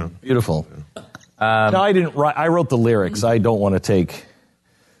 Yeah. Beautiful. No, I didn't write. I wrote the lyrics. I don't want to take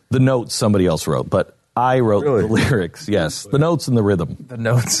the notes somebody else wrote, but I wrote the lyrics. Yes, the notes and the rhythm. The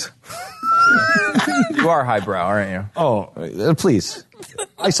notes. You are highbrow, aren't you? Oh, please.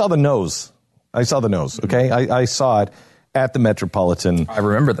 I saw the nose. Okay, I saw it at the Metropolitan. I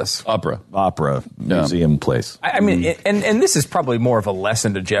remember this Opera Museum place. I mean, and this is probably more of a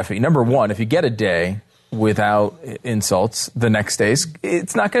lesson to Jeffy. Number one, if you get a day without insults the next days,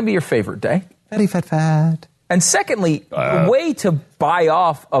 it's not going to be your favorite day. Fatty fat fat. And secondly, the way to buy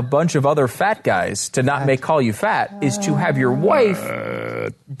off a bunch of other fat guys to not call you fat is to have your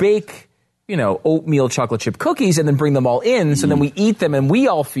wife bake, oatmeal chocolate chip cookies and then bring them all in. So then we eat them and we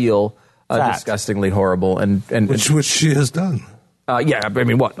all feel disgustingly horrible. And which she has done. Yeah, I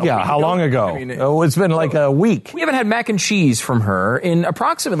mean, what? Yeah, how long ago? It's been like a week. We haven't had mac and cheese from her in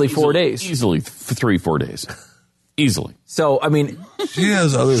approximately 4 days. Easily 3-4 days. Easily. So, I mean, she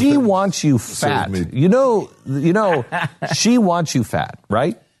has other. She wants you fat. She wants you fat,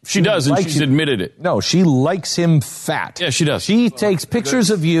 right? She does, and she's admitted it. No, she likes him fat. Yeah, she does. She takes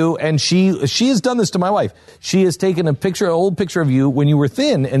pictures of you, and she has done this to my wife. She has taken an old picture of you when you were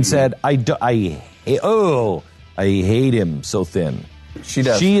thin, and said, "I hate him so thin." She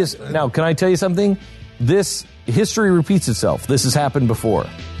does. She is now. Can I tell you something? This history repeats itself. This has happened before.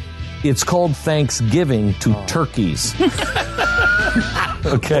 It's called Thanksgiving to turkeys.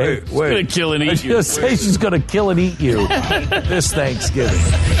 Okay. She's going to kill and eat you. Just say she's going to kill and eat you this Thanksgiving.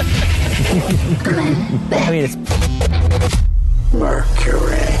 I mean, it's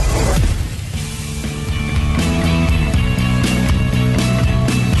Mercury.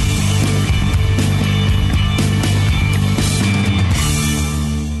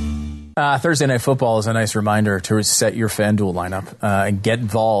 Thursday Night Football is a nice reminder to set your FanDuel lineup and get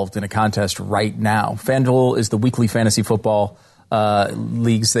involved in a contest right now. FanDuel is the weekly fantasy football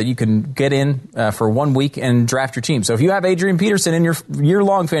leagues that you can get in for 1 week and draft your team. So if you have Adrian Peterson in your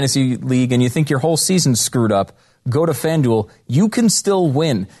year-long fantasy league and you think your whole season's screwed up, go to FanDuel. You can still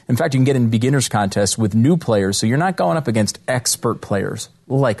win. In fact, you can get in beginners contests with new players, so you're not going up against expert players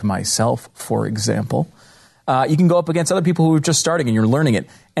like myself, for example. You can go up against other people who are just starting and you're learning it.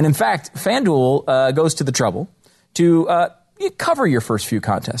 And in fact, FanDuel goes to the trouble to cover your first few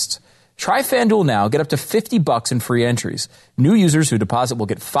contests. Try FanDuel now. Get up to $50 in free entries. New users who deposit will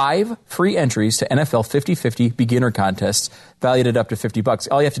get 5 free entries to NFL 50-50 beginner contests valued at up to $50.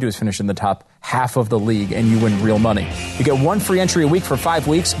 All you have to do is finish in the top half of the league and you win real money. You get 1 free entry a week for 5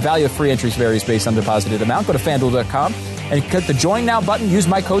 weeks. Value of free entries varies based on deposited amount. Go to FanDuel.com and click the Join Now button. Use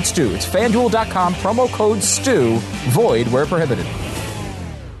my code STU. It's FanDuel.com, promo code STU, void where prohibited.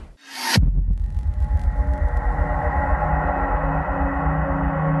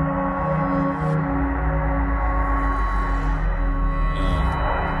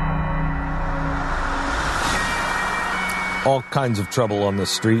 All kinds of trouble on the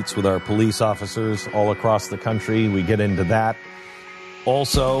streets with our police officers all across the country. We get into that.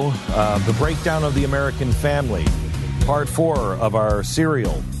 Also, the breakdown of the American family. Part 4 of our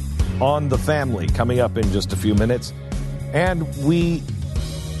serial on the family coming up in just a few minutes. And we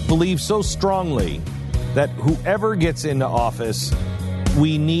believe so strongly that whoever gets into office,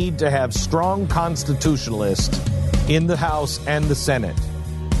 we need to have strong constitutionalists in the House and the Senate.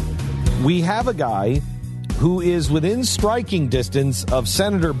 We have a guy who is within striking distance of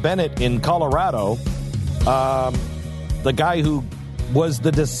Senator Bennett in Colorado, the guy who was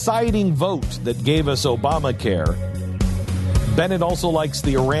the deciding vote that gave us Obamacare. Bennett also likes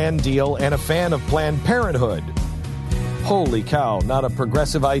the Iran deal and a fan of Planned Parenthood. Holy cow, not a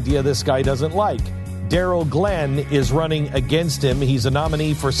progressive idea this guy doesn't like. Darrell Glenn is running against him. He's a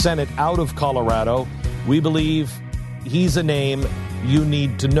nominee for Senate out of Colorado. We believe he's a name you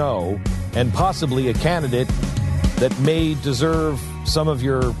need to know, and possibly a candidate that may deserve some of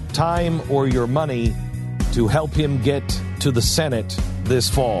your time or your money to help him get to the Senate this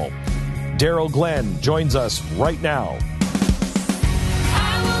fall. Darrell Glenn joins us right now.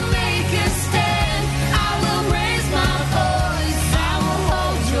 I will make a stand. I will raise my voice. I will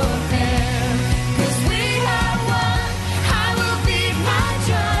hold your hand. 'Cause we are one. I will beat my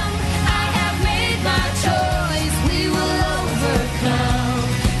drum. I have made my choice. We will overcome.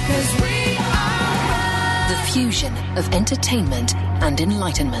 'Cause we are one. the fusion of entertainment and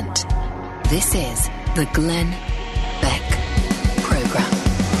enlightenment. This is the Glenn Beck Program.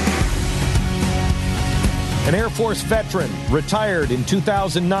 An Air Force veteran, retired in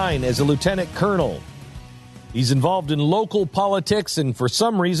 2009 as a lieutenant colonel. He's involved in local politics and for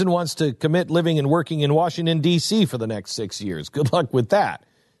some reason wants to commit living and working in Washington, D.C. for the next 6 years. Good luck with that.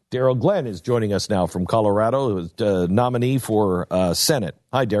 Darrell Glenn is joining us now from Colorado, who's a nominee for Senate.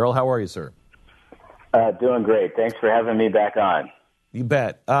 Hi, Darrell. How are you, sir? Doing great. Thanks for having me back on. You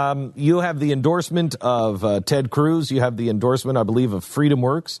bet. You have the endorsement of Ted Cruz. You have the endorsement, I believe, of Freedom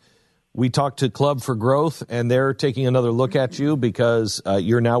Works. We talked to Club for Growth, and they're taking another look at you because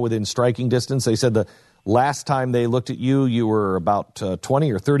you're now within striking distance. They said the last time they looked at you, you were about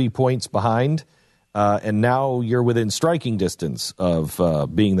 20 or 30 points behind, and now you're within striking distance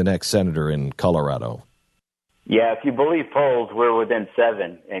of being the next senator in Colorado. Yeah, if you believe polls, we're within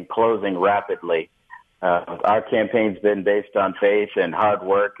 7 and closing rapidly. Our campaign's been based on faith and hard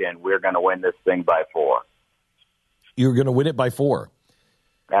work, and we're going to win this thing by 4. You're going to win it by 4?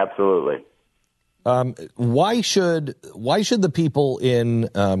 Absolutely. Why should the people in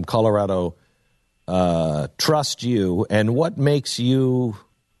Colorado trust you, and what makes you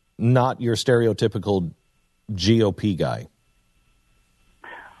not your stereotypical GOP guy?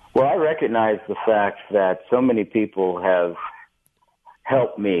 Well, I recognize the fact that so many people have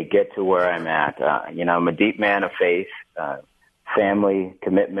helped me get to where I'm at. I'm a deep man of faith, family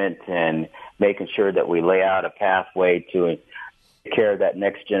commitment, and making sure that we lay out a pathway to take care of that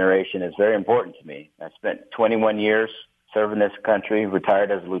next generation is very important to me. I spent 21 years serving this country,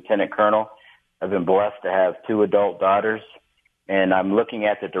 retired as a lieutenant colonel. I've been blessed to have 2 adult daughters, and I'm looking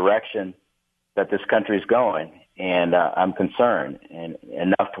at the direction that this country is going, and I'm concerned, and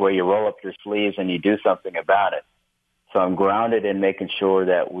enough to where you roll up your sleeves and you do something about it. So I'm grounded in making sure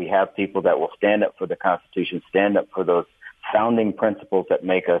that we have people that will stand up for the Constitution, stand up for those founding principles that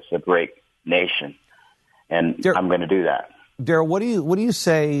make us a great nation, and I'm going to do that. Daryl, what do you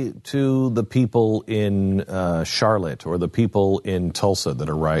say to the people in Charlotte or the people in Tulsa that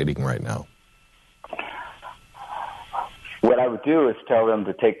are rioting right now? What I would do is tell them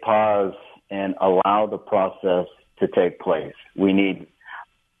to take pause and allow the process to take place. We need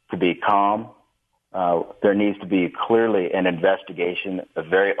to be calm. There needs to be clearly an investigation, a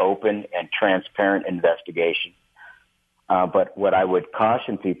very open and transparent investigation. But what I would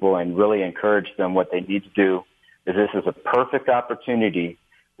caution people and really encourage them, what they need to do is this is a perfect opportunity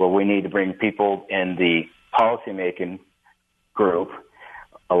where we need to bring people in the policymaking group,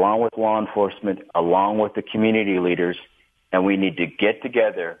 along with law enforcement, along with the community leaders, and we need to get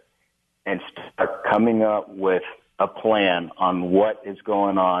together and start coming up with a plan on what is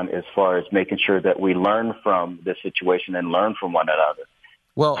going on as far as making sure that we learn from this situation and learn from one another.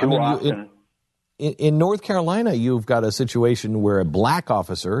 Well, in North Carolina, you've got a situation where a black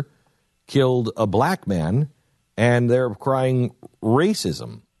officer killed a black man, and they're crying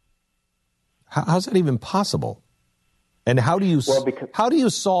racism. How's that even possible? And how do you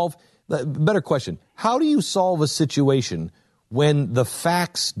solve? Better question: how do you solve a situation when the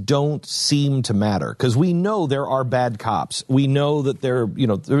facts don't seem to matter? Because we know there are bad cops. We know that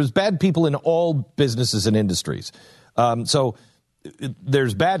there's bad people in all businesses and industries. So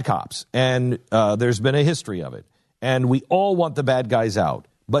there's bad cops, and there's been a history of it, and we all want the bad guys out.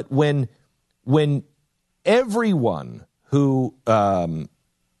 But when everyone who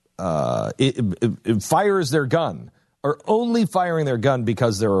fires their gun are only firing their gun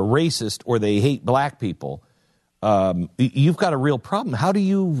because they're a racist or they hate black people, you've got a real problem. How do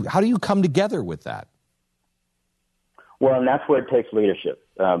you come together with that? Well, and that's where it takes leadership,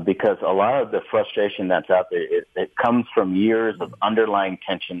 because a lot of the frustration that's out there, it comes from years of underlying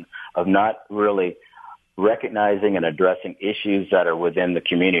tension of not really recognizing and addressing issues that are within the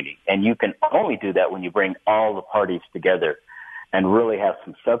community. And you can only do that when you bring all the parties together and really have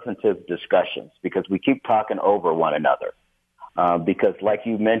some substantive discussions, because we keep talking over one another. Because like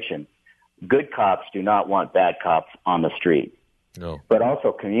you mentioned, good cops do not want bad cops on the street. No. But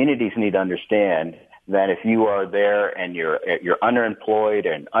also communities need to understand that if you are there and you're underemployed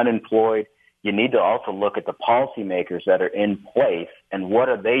and unemployed, you need to also look at the policymakers that are in place and what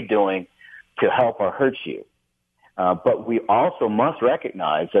are they doing to help or hurt you. But we also must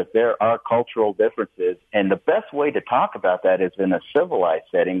recognize that there are cultural differences, and the best way to talk about that is in a civilized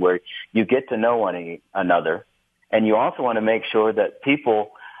setting where you get to know one another, and you also want to make sure that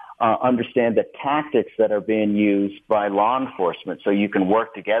people understand the tactics that are being used by law enforcement so you can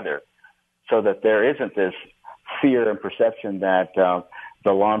work together so that there isn't this fear and perception that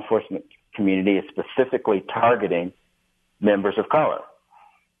the law enforcement community is specifically targeting members of color.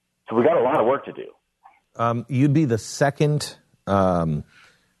 So we got a lot of work to do. You'd be the second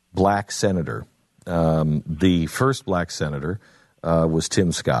black senator. The first black senator was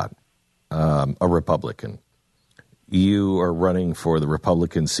Tim Scott, a Republican. You are running for the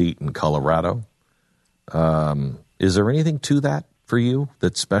Republican seat in Colorado. Is there anything to that for you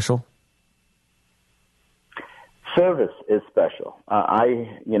that's special? Service is special.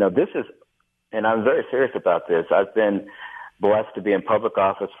 This is, and I'm very serious about this. I've been blessed to be in public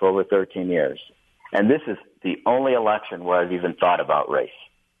office for over 13 years. And this is the only election where I've even thought about race.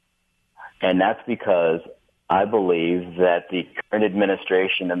 And that's because I believe that the current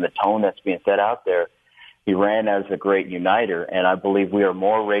administration and the tone that's being set out there, he ran as a great uniter, and I believe we are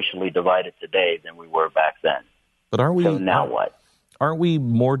more racially divided today than we were back then. But aren't we? So now what? Aren't we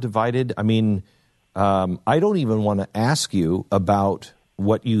more divided? I mean, I don't even want to ask you about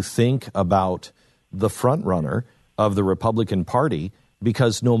what you think about the front runner of the Republican Party,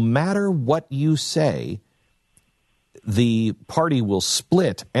 because no matter what you say, the party will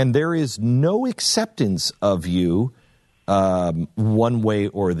split, and there is no acceptance of you one way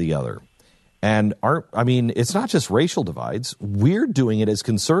or the other. And it's not just racial divides. We're doing it as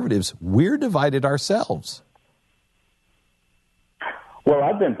conservatives. We're divided ourselves. Well,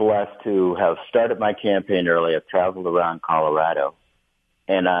 I've been blessed to have started my campaign early. I've traveled around Colorado,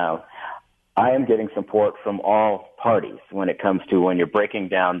 and I am getting support from all parties when it comes to when you're breaking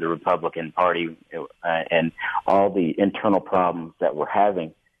down the Republican Party and all the internal problems that we're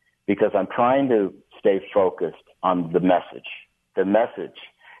having, because I'm trying to stay focused on the message. The message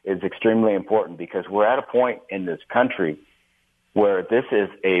is extremely important because we're at a point in this country where this is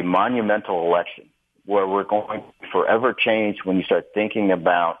a monumental election where we're going to forever change when you start thinking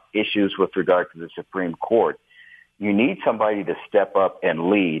about issues with regard to the Supreme Court. You need somebody to step up and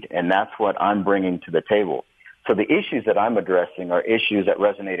lead, and that's what I'm bringing to the table. So the issues that I'm addressing are issues that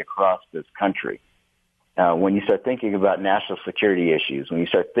resonate across this country. When you start thinking about national security issues, when you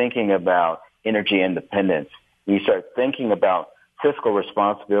start thinking about energy independence, when you start thinking about fiscal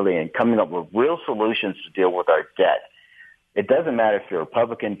responsibility and coming up with real solutions to deal with our debt, it doesn't matter if you're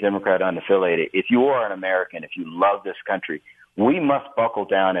Republican, Democrat, unaffiliated. If you are an American, if you love this country, we must buckle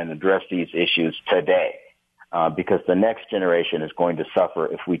down and address these issues today because the next generation is going to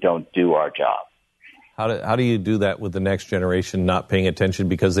suffer if we don't do our job. How do you do that with the next generation not paying attention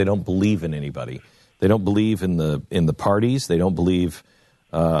because they don't believe in anybody? They don't believe in the parties. They don't believe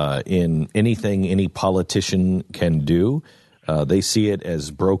in anything any politician can do. They see it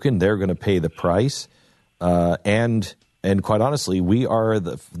as broken. They're going to pay the price. And quite honestly,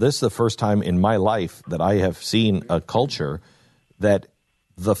 this is the first time in my life that I have seen a culture that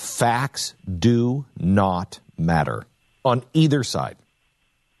the facts do not matter on either side.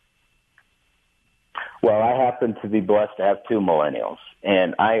 Well, I happen to be blessed to have two millennials,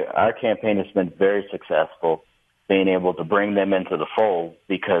 and our campaign has been very successful being able to bring them into the fold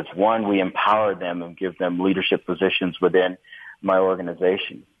because, one, we empower them and give them leadership positions within my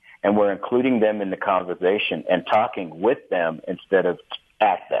organization. And we're including them in the conversation and talking with them instead of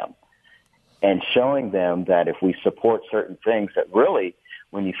at them and showing them that if we support certain things that really,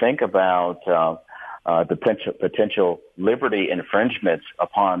 when you think about the potential liberty infringements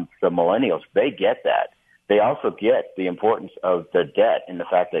upon the millennials, they get that. They also get the importance of the debt and the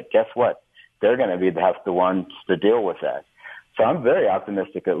fact that, guess what? They're going to be the ones to deal with that. So I'm very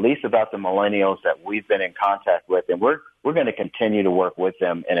optimistic, at least about the millennials that we've been in contact with, and we're going to continue to work with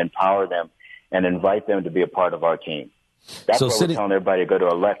them and empower them and invite them to be a part of our team. That's why we're telling everybody to go to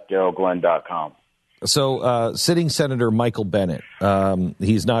electdarrellglenn.com. So sitting Senator Michael Bennet,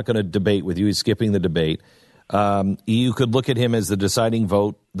 he's not going to debate with you. He's skipping the debate. You could look at him as the deciding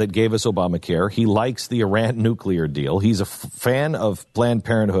vote that gave us Obamacare. He likes the Iran nuclear deal. He's a fan of Planned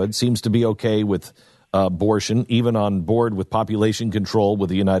Parenthood, seems to be okay with abortion, even on board with population control with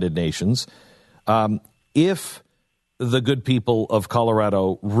the United Nations. If the good people of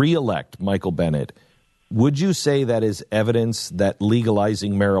Colorado reelect Michael Bennet, would you say that is evidence that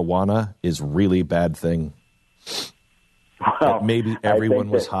legalizing marijuana is really a bad thing? Well, that maybe everyone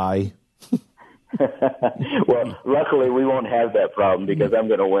was high? Well, luckily we won't have that problem because I'm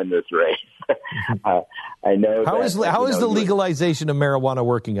going to win this race. I know. How is the legalization of marijuana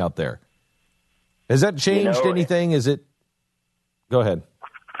working out there? Has that changed anything? Is it? Go ahead.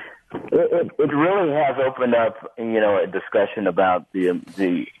 It really has opened up, a discussion about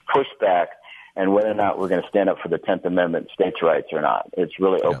the pushback and whether or not we're going to stand up for the 10th Amendment states' rights or not. It's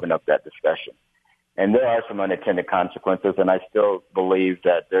really opened up that discussion. And there are some unintended consequences, and I still believe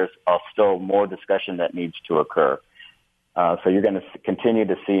that there's still more discussion that needs to occur. So you're going to continue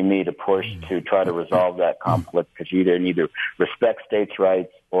to see me to push to try to resolve that conflict because you either need to respect states'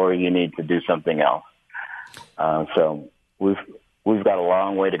 rights or you need to do something else. So we've got a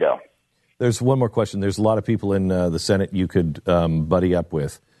long way to go. There's one more question. There's a lot of people in the Senate you could buddy up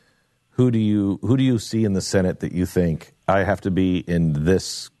with. Who do you see in the Senate that you think I have to be in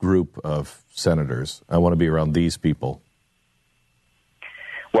this group of senators? I want to be around these people.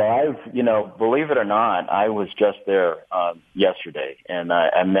 Well, believe it or not, I was just there yesterday, and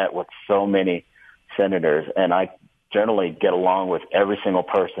I met with so many senators, and I generally get along with every single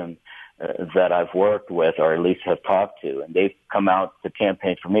person that I've worked with or at least have talked to, and they've come out to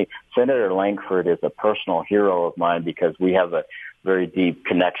campaign for me. Senator Lankford is a personal hero of mine because we have a very deep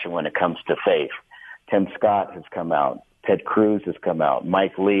connection when it comes to faith. Tim Scott has come out. Ted Cruz has come out.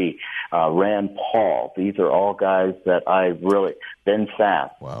 Mike Lee, Rand Paul. These are all guys that I really, Ben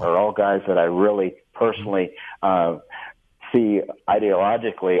Sapp, are all guys that I really personally see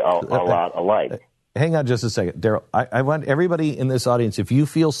ideologically a lot alike. Hang on just a second, Daryl. I want everybody in this audience, if you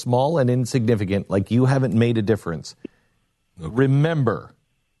feel small and insignificant, like you haven't made a difference, remember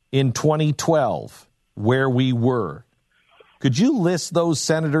in 2012 where we were. Could you list those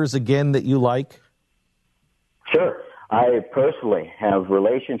senators again that you like? Sure. I personally have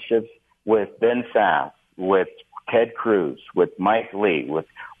relationships with Ben Sapp, with Ted Cruz, with Mike Lee,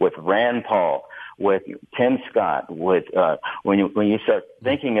 with Rand Paul, with Tim Scott, with when you start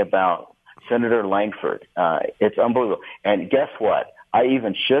thinking about Senator Lankford, it's unbelievable. And guess what? I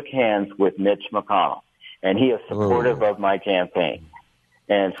even shook hands with Mitch McConnell, and he is supportive of my campaign.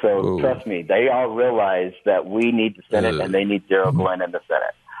 And so, trust me, they all realize that we need the Senate and they need Darrell Glenn in the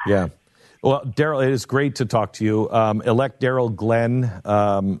Senate. Yeah. Well, Daryl, it is great to talk to you. Elect Daryl Glenn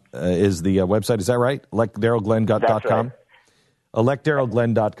is the website. Is that right? ElectDarylGlenn.com? That's right.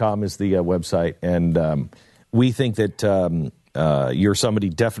 ElectDarylGlenn.com is the website. And we think that you're somebody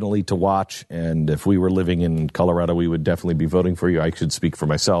definitely to watch. And if we were living in Colorado, we would definitely be voting for you. I should speak for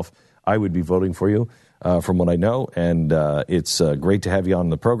myself. I would be voting for you from what I know. And it's great to have you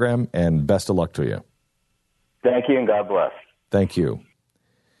on the program. And best of luck to you. Thank you, and God bless. Thank you.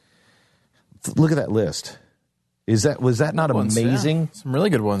 Look at that list. Was that not amazing? Yeah. Some really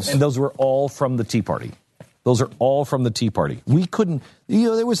good ones. And those were all from the Tea Party. Those are all from the Tea Party. We couldn't,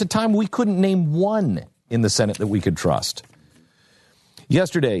 there was a time we couldn't name one in the Senate that we could trust.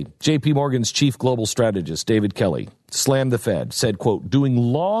 Yesterday, J.P. Morgan's chief global strategist, David Kelly, slammed the Fed, said, quote, doing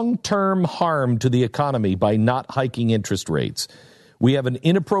long-term harm to the economy by not hiking interest rates. We have an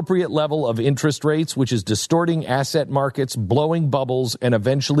inappropriate level of interest rates, which is distorting asset markets, blowing bubbles, and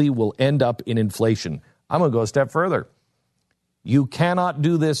eventually will end up in inflation. I'm going to go a step further. You cannot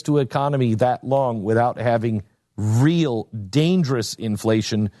do this to an economy that long without having real dangerous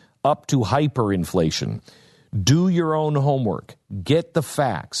inflation up to hyperinflation. Do your own homework. Get the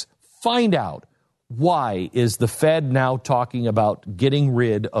facts. Find out why is the Fed now talking about getting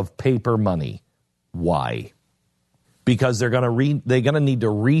rid of paper money. Why? Because they're going to need to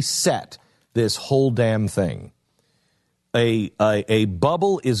reset this whole damn thing. A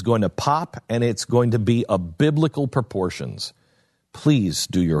bubble is going to pop, and it's going to be of biblical proportions. Please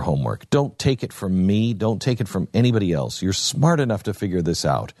do your homework. Don't take it from me. Don't take it from anybody else. You're smart enough to figure this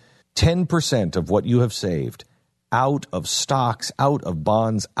out. 10% of what you have saved out of stocks, out of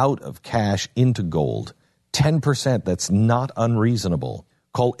bonds, out of cash into gold. 10%, that's not unreasonable.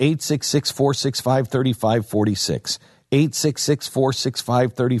 Call 866-465-3546.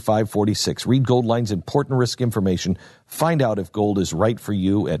 866-465-3546. Read Gold Line's important risk information. Find out if gold is right for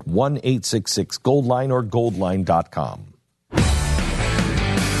you at 1-866-GOLDLINE or goldline.com.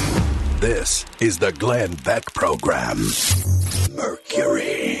 This is the Glenn Beck Program.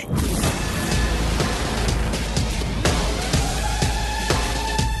 Mercury.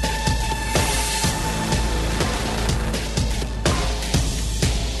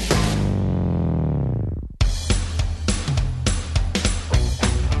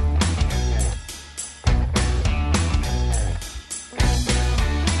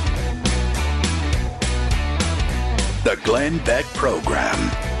 The Glenn Beck Program.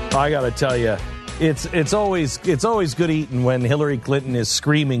 I got to tell you, it's always good eating when Hillary Clinton is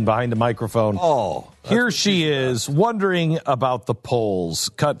screaming behind a microphone. Oh, here she is wondering about the polls.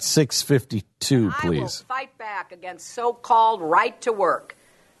 Cut 652, please. I will fight back against so-called right to work.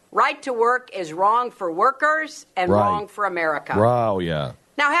 Right to work is wrong for workers and wrong for America. Wow, yeah.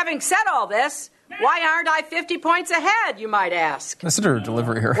 Now, having said all this, why aren't I 50 points ahead, you might ask? Listen to her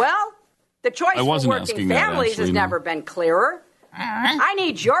delivery here. Well, the choice for working families has never been clearer. I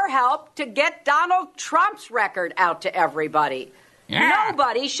need your help to get Donald Trump's record out to everybody. Yeah.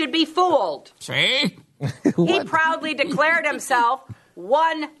 Nobody should be fooled. See? He proudly declared himself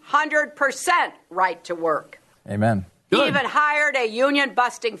 100% right to work. Amen. He even hired a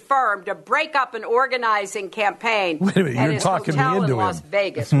union-busting firm to break up an organizing campaign Wait a minute, at you're his talking hotel me into in Las him.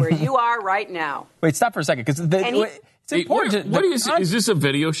 Vegas, where you are right now. Wait, stop for a second, because it's important. What is this a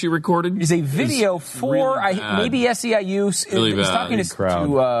video she recorded? It's a video for maybe SEIU. Really he's bad. talking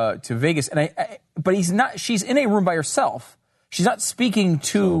to Vegas, and but he's not. She's in a room by herself. She's not speaking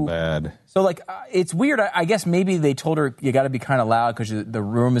to. So bad. So it's weird. I guess maybe they told her you got to be kind of loud because the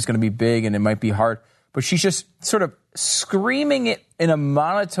room is going to be big and it might be hard. But she's just sort of screaming it in a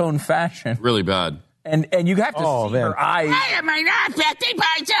monotone fashion. Really bad. And you have to see her eyes. Why am I not 50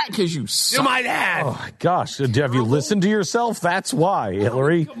 points out? Because you suck. You're my dad. Oh, my gosh. Have you listened to yourself? That's why,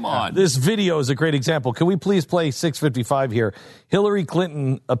 Hillary. Come on. This video is a great example. Can we please play 655 here? Hillary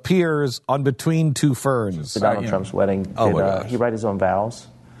Clinton appears on Between Two Ferns. Donald Trump's wedding. Did he write his own vows?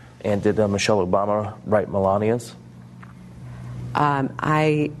 And did Michelle Obama write Melania's?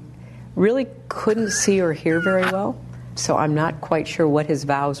 I really couldn't see or hear very well, so I'm not quite sure what his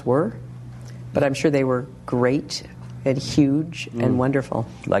vows were. But I'm sure they were great and huge and wonderful.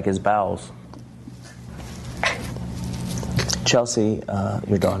 Like his bowels. Chelsea,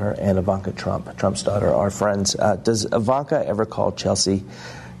 your daughter, and Ivanka Trump, Trump's daughter, are friends. Does Ivanka ever call Chelsea,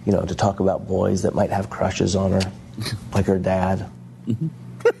 to talk about boys that might have crushes on her, like her dad?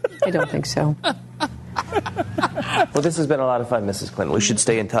 I don't think so. Well, this has been a lot of fun, Mrs. Clinton. We should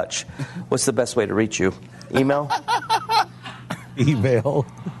stay in touch. What's the best way to reach you? Email? Email.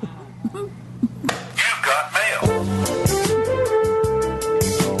 You've got mail.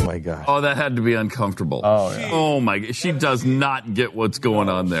 Oh, my God. God. Oh, that had to be uncomfortable. Oh, yeah. Oh my God. She does not get what's going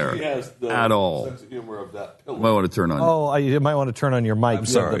on there She has the at all. sense of humor of that pillow. Might want to turn on. Oh, you might want to turn on your mic. I'm You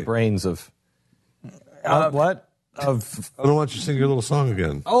sorry. have the brains of what? Of I don't want you to sing your little song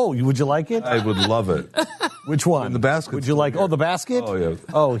again. oh, would you like it? I would love it. Which one? In the basket. Would you like? Oh, the basket. Oh, yeah.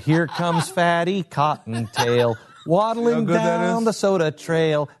 Oh, here comes Fatty Cottontail waddling You know how good that down is? the soda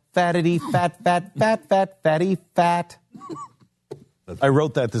trail. Fattity fat fat fat fat fatty fat. I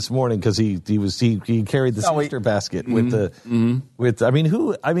wrote that this morning because he carried the Easter basket with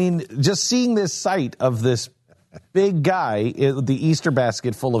just seeing this sight of this big guy, the Easter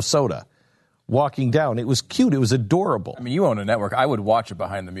basket full of soda, walking down. It was cute. It was adorable. I mean, you own a network. I would watch it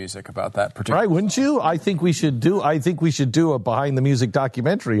behind the music about that particular. Right, wouldn't you? I think we should do a behind the music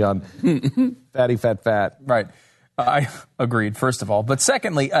documentary on Fatty Fat Fat. Right. I agreed, first of all. But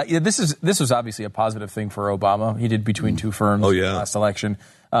secondly, this was obviously a positive thing for Obama. He did Between Two Ferns last election.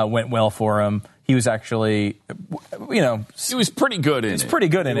 Went well for him. He was actually, he was pretty good in it. He's pretty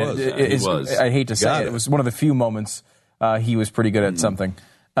good in it. He was. I hate to say it. It was one of the few moments he was pretty good at something.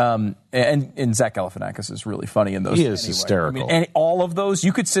 And Zach Galifianakis is really funny in those. He is hysterical. I mean, and all of those,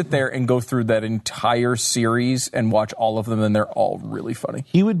 you could sit there and go through that entire series and watch all of them, and they're all really funny.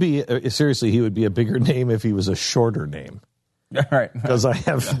 He would be, seriously, he would be a bigger name if he was a shorter name. Right. Because I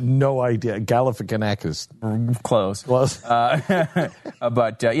have no idea. Galifianakis. Close. But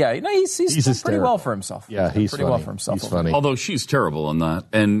he's done pretty well for himself. Yeah, he's pretty funny. well for himself. He's funny. Although she's terrible on that,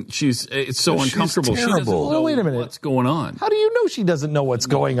 and it's so uncomfortable. She doesn't know wait a minute. what's going on. How do you know she doesn't know what's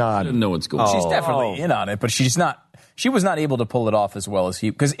going on? She doesn't know what's going on. She's definitely in on it, but she's not. She was not able to pull it off as well as he,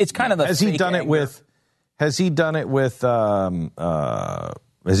 because it's kind of the. Has he done it with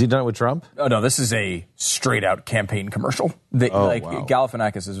Trump? Oh no, this is a straight out campaign commercial.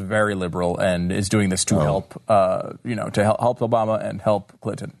 Galifianakis is very liberal and is doing this to help help Obama and help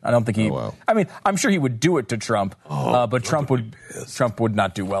Clinton. I don't think he. I mean, I'm sure he would do it to Trump, but Trump would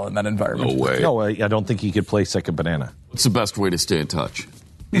not do well in that environment. No way. No, I don't think he could play second banana. What's the best way to stay in touch?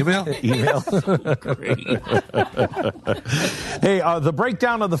 Email. Great. Hey, the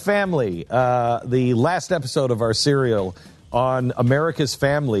breakdown of the family, the last episode of our serial on America's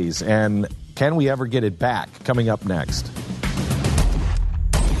families, and can we ever get it back? Coming up next.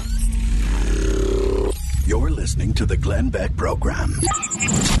 You're listening to the Glenn Beck Program.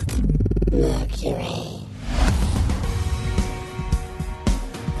 Mercury.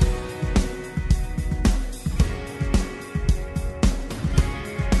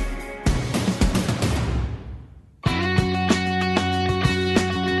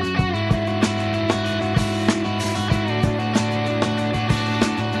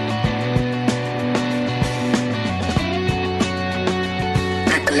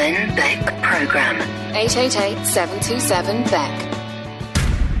 Glenn Beck Program.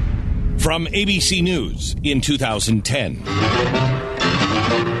 888-727-BECK. From ABC News in 2010.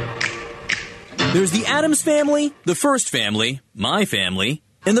 There's the Addams Family, the First Family, my family,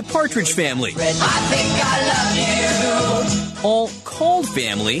 and the Partridge Family. I think I love you. All called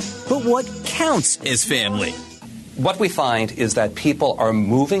family, but what counts as family? What we find is that people are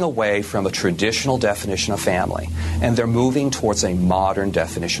moving away from a traditional definition of family, and they're moving towards a modern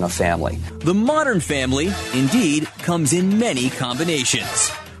definition of family. The modern family, indeed, comes in many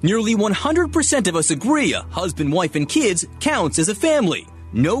combinations. Nearly 100% of us agree a husband, wife, and kids counts as a family.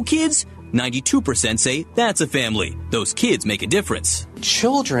 No kids? 92% say that's a family. Those kids make a difference.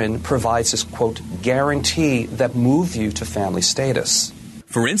 Children provides this, quote, guarantee that move you to family status.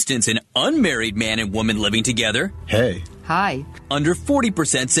 For instance, an unmarried man and woman living together. Hey. Hi. Under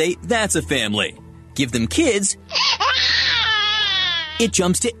 40% say that's a family. Give them kids. It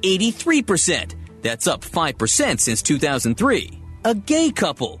jumps to 83%. That's up 5% since 2003. A gay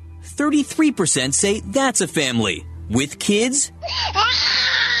couple. 33% say that's a family. With kids?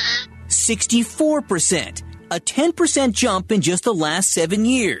 64%. A 10% jump in just the last 7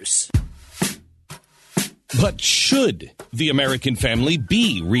 years. But should the American family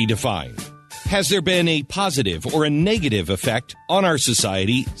be redefined? Has there been a positive or a negative effect on our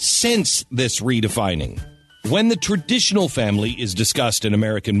society since this redefining? When the traditional family is discussed in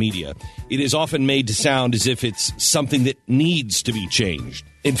American media, it is often made to sound as if it's something that needs to be changed.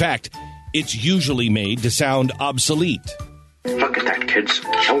 In fact, it's usually made to sound obsolete. Look at that, kids.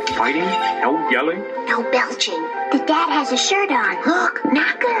 No fighting, no yelling. No belching. The dad has a shirt on. Look,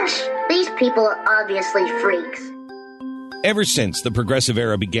 knockers. These people are obviously freaks. Ever since the progressive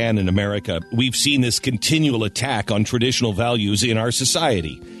era began in America, we've seen this continual attack on traditional values in our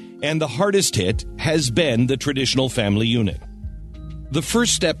society, and the hardest hit has been the traditional family unit. The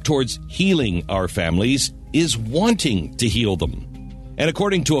first step towards healing our families is wanting to heal them. And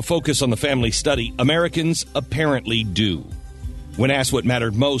according to a Focus on the Family study, Americans apparently do. When asked what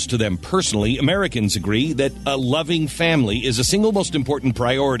mattered most to them personally, Americans agree that a loving family is the single most important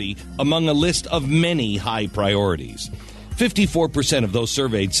priority among a list of many high priorities. 54% of those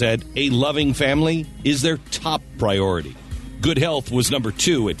surveyed said a loving family is their top priority. Good health was number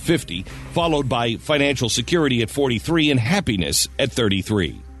 2 at 50, followed by financial security at 43 and happiness at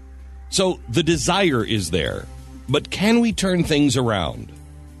 33. So the desire is there, but can we turn things around?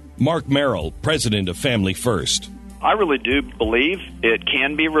 Mark Merrill, president of Family First. I really do believe it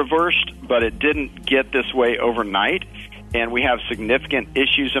can be reversed, but it didn't get this way overnight. And we have significant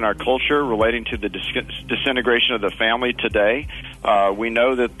issues in our culture relating to the disintegration of the family today. We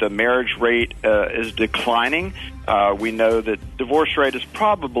know that the marriage rate is declining. We know that divorce rate is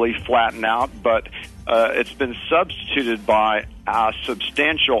probably flattened out, but it's been substituted by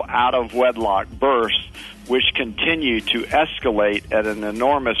substantial out-of-wedlock births, which continue to escalate at an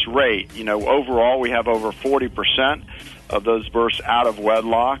enormous rate. You know, overall, we have over 40% of those births out of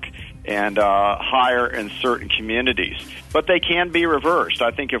wedlock, and higher in certain communities. But they can be reversed.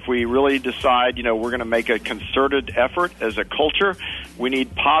 I think if we really decide, you know, we're going to make a concerted effort as a culture, we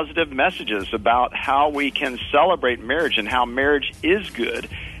need positive messages about how we can celebrate marriage and how marriage is good.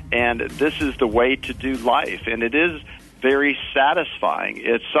 And this is the way to do life. And it is very satisfying.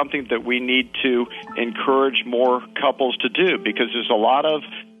 It's something that we need to encourage more couples to do, because there's a lot of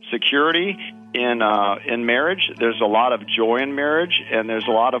security in marriage. There's a lot of joy in marriage, and there's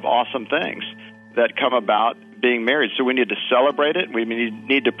a lot of awesome things that come about being married. So we need to celebrate it, we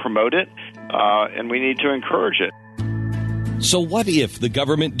need to promote it, and we need to encourage it. So what if the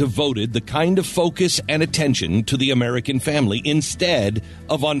government devoted the kind of focus and attention to the American family instead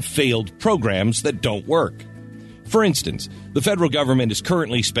of on failed programs that don't work? For instance, the federal government is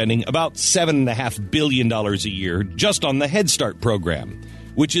currently spending about $7.5 billion a year just on the Head Start program,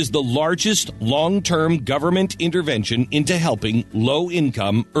 which is the largest long-term government intervention into helping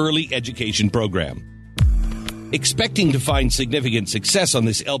low-income early education program. Expecting to find significant success on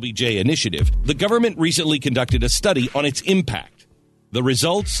this LBJ initiative, the government recently conducted a study on its impact. The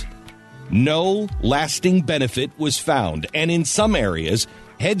results? No lasting benefit was found, and in some areas,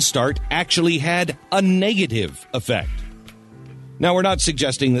 Head Start actually had a negative effect. Now, we're not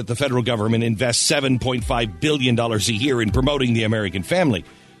suggesting that the federal government invests $7.5 billion a year in promoting the American family.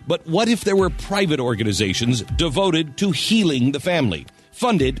 But what if there were private organizations devoted to healing the family,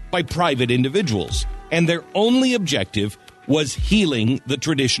 funded by private individuals, and their only objective was healing the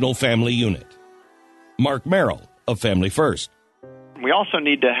traditional family unit? Mark Merrill of Family First. We also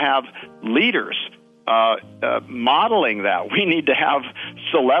need to have leaders modeling that. We need to have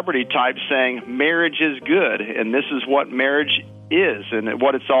celebrity types saying marriage is good, and this is what marriage is and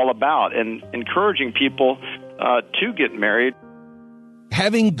what it's all about, and encouraging people to get married.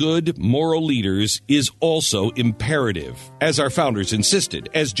 Having good moral leaders is also imperative, as our founders insisted,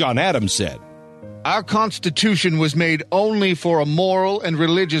 as John Adams said. Our Constitution was made only for a moral and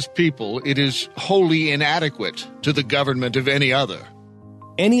religious people. It is wholly inadequate to the government of any other.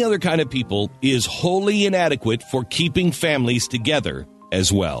 Any other kind of people is wholly inadequate for keeping families together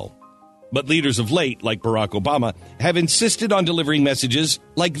as well. But leaders of late, like Barack Obama, have insisted on delivering messages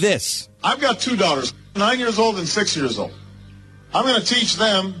like this. I've got 2 daughters, 9 years old and 6 years old. I'm going to teach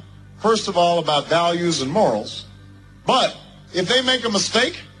them, first of all, about values and morals. But if they make a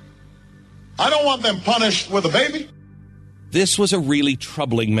mistake, I don't want them punished with a baby. This was a really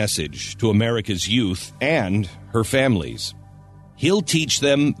troubling message to America's youth and her families. He'll teach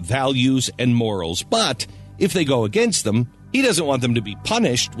them values and morals, but if they go against them, he doesn't want them to be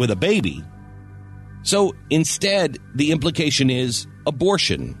punished with a baby. So instead, the implication is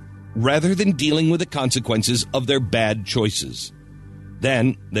abortion, rather than dealing with the consequences of their bad choices.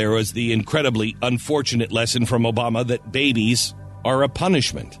 Then there was the incredibly unfortunate lesson from Obama that babies are a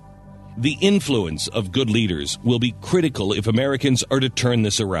punishment. The influence of good leaders will be critical if Americans are to turn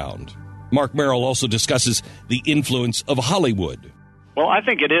this around. Mark Merrill also discusses the influence of Hollywood. Well, I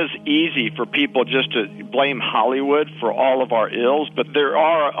think it is easy for people just to blame Hollywood for all of our ills, but there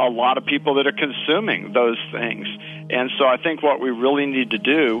are a lot of people that are consuming those things. And so I think what we really need to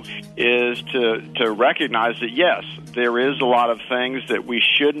do is to recognize that, yes, there is a lot of things that we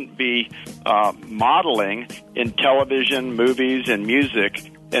shouldn't be modeling in television, movies, and music.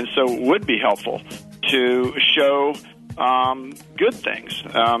 And so it would be helpful to show good things,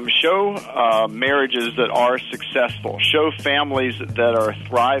 show marriages that are successful, show families that are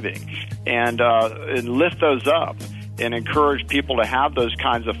thriving, and lift those up and encourage people to have those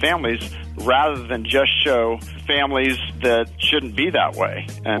kinds of families rather than just show families that shouldn't be that way.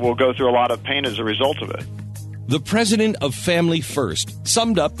 And we'll go through a lot of pain as a result of it. The president of Family First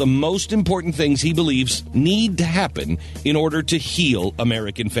summed up the most important things he believes need to happen in order to heal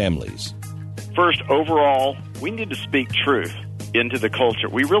American families. First, overall, we need to speak truth into the culture.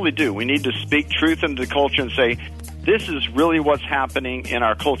 We really do. We need to speak truth into the culture and say, this is really what's happening in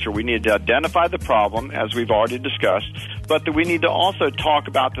our culture. We need to identify the problem, as we've already discussed, but that we need to also talk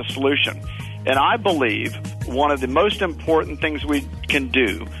about the solution. And I believe one of the most important things we can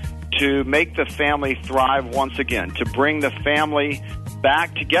do to make the family thrive once again, to bring the family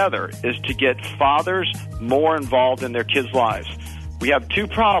back together, is to get fathers more involved in their kids' lives. We have two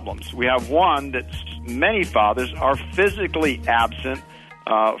problems. We have one that many fathers are physically absent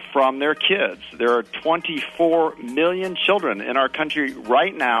from their kids. There are 24 million children in our country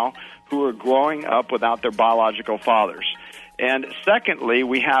right now who are growing up without their biological fathers. And secondly,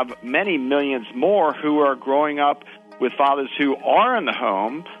 we have many millions more who are growing up with fathers who are in the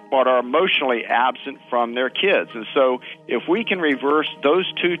home but are emotionally absent from their kids. And so if we can reverse those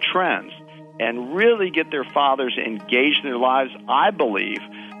two trends and really get their fathers engaged in their lives, I believe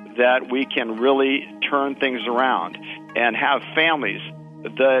that we can really turn things around and have families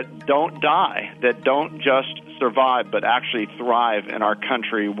that don't die, that don't just survive, but actually thrive in our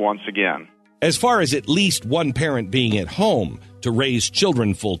country once again. As far as at least one parent being at home to raise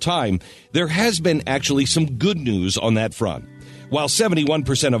children full time, there has been actually some good news on that front. While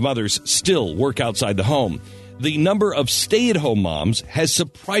 71% of mothers still work outside the home, the number of stay-at-home moms has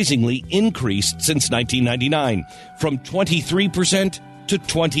surprisingly increased since 1999, from 23% to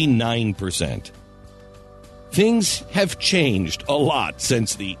 29%. Things have changed a lot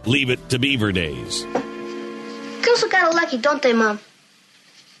since the Leave It to Beaver days. Girls are kind of lucky, don't they, Mom?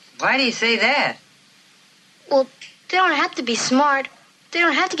 Why do you say that? Well, they don't have to be smart. They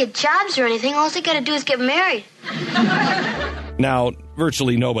don't have to get jobs or anything. All they got to do is get married. Now,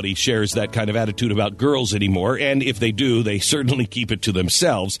 virtually nobody shares that kind of attitude about girls anymore, and if they do, they certainly keep it to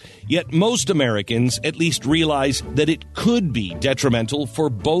themselves. Yet most Americans at least realize that it could be detrimental for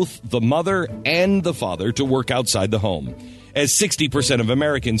both the mother and the father to work outside the home, as 60% of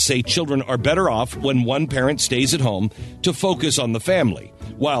Americans say children are better off when one parent stays at home to focus on the family,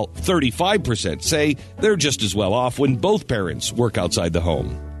 while 35% say they're just as well off when both parents work outside the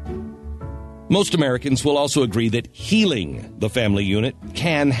home. Most Americans will also agree that healing the family unit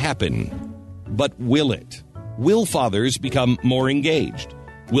can happen. But will it? Will fathers become more engaged?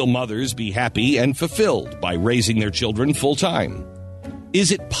 Will mothers be happy and fulfilled by raising their children full time?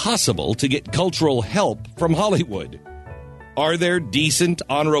 Is it possible to get cultural help from Hollywood? Are there decent,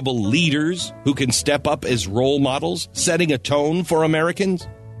 honorable leaders who can step up as role models, setting a tone for Americans?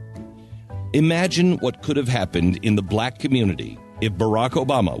 Imagine what could have happened in the black community if Barack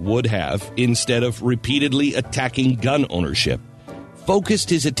Obama would have, instead of repeatedly attacking gun ownership, focused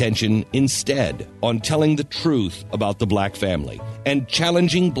his attention instead on telling the truth about the black family and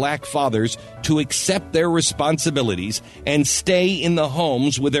challenging black fathers to accept their responsibilities and stay in the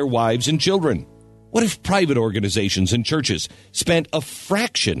homes with their wives and children. What if private organizations and churches spent a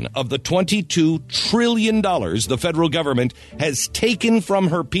fraction of the $22 trillion the federal government has taken from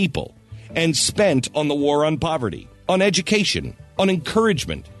her people and spent on the war on poverty, on education, on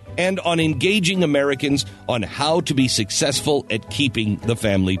encouragement, and on engaging Americans on how to be successful at keeping the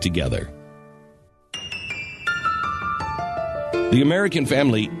family together? The American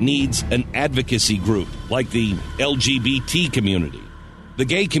family needs an advocacy group like the LGBT community. The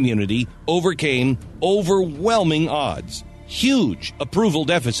gay community overcame overwhelming odds, huge approval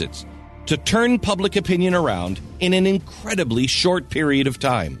deficits, to turn public opinion around in an incredibly short period of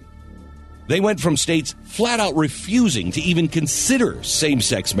time. They went from states flat out refusing to even consider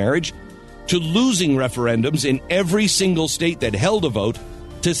same-sex marriage to losing referendums in every single state that held a vote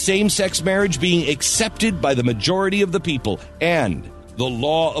to same-sex marriage being accepted by the majority of the people and the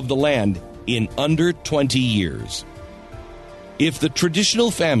law of the land in under 20 years. If the traditional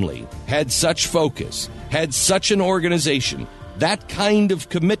family had such focus, had such an organization, that kind of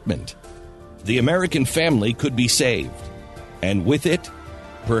commitment, the American family could be saved. And with it,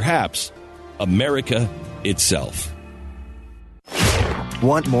 perhaps, America itself.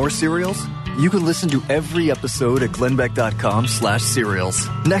 Want more serials? You can listen to every episode at glennbeck.com/serials.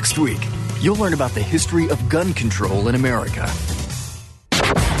 Next week, you'll learn about the history of gun control in America.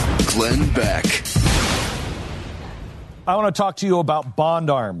 Glenn Beck. I want to talk to you about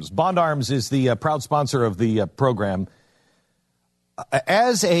Bond Arms. Bond Arms is the proud sponsor of the program.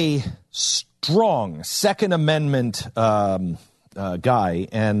 As a strong Second Amendment guy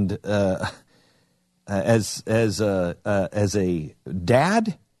and as a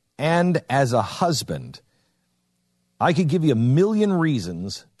dad and as a husband, I could give you a million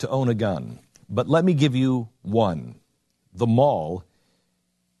reasons to own a gun. But let me give you one. The mall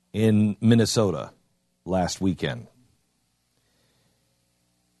in Minnesota last weekend.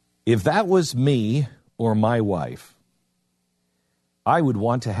 If that was me or my wife, I would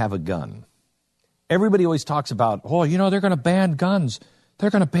want to have a gun. Everybody always talks about, oh, you know, they're going to ban guns. They're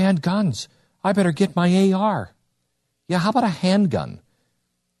going to ban guns. I better get my AR. Yeah, how about a handgun?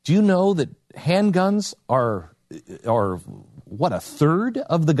 Do you know that handguns are what, a third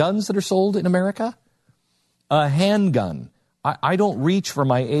of the guns that are sold in America? A handgun. I don't reach for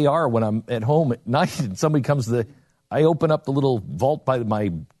my AR when I'm at home at night and somebody comes to I open up the little vault by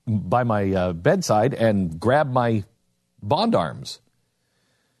my bedside and grab my Bond arms.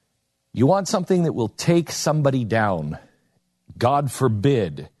 You want something that will take somebody down. God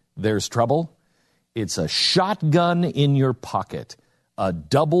forbid there's trouble. It's a shotgun in your pocket, a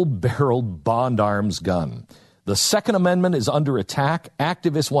double-barreled Bond arms gun. The Second Amendment is under attack.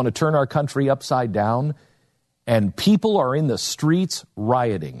 Activists want to turn our country upside down, and people are in the streets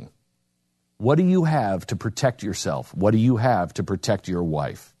rioting. What do you have to protect yourself? What do you have to protect your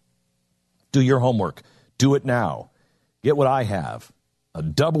wife? Do your homework. Do it now. Get what I have. A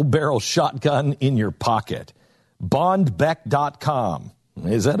double-barrel shotgun in your pocket. Bondbeck.com.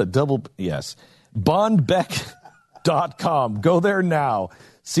 Is that a double? Yes. Bondbeck.com. Go there now.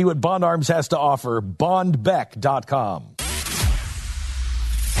 See what Bond Arms has to offer. Bondbeck.com.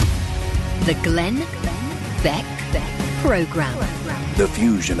 The Glenn Beck Program. The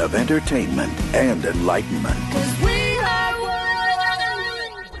fusion of entertainment and enlightenment.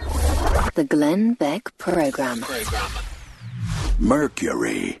 The Glenn Beck Program.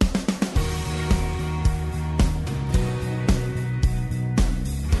 Mercury.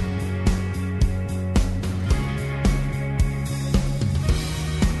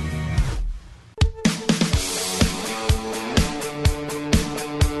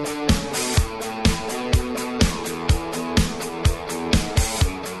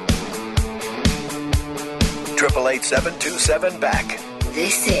 Triple 727 Beck.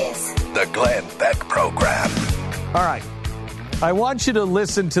 This is the Glenn Beck Program. All right. I want you to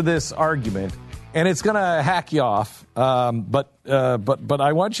listen to this argument, and it's going to hack you off. But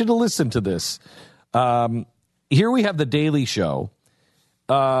I want you to listen to this. Here we have the Daily Show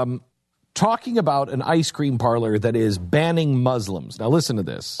talking about an ice cream parlor that is banning Muslims. Now listen to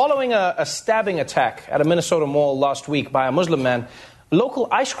this. Following a stabbing attack at a Minnesota mall last week by a Muslim man, a local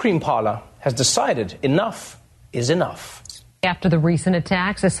ice cream parlor has decided enough is enough. After the recent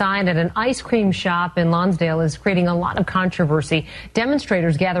attacks, a sign at an ice cream shop in Lonsdale is creating a lot of controversy.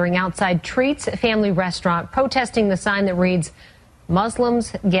 Demonstrators gathering outside Treats Family Restaurant protesting the sign that reads,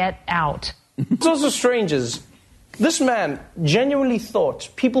 "Muslims get out." What's also strange is this man genuinely thought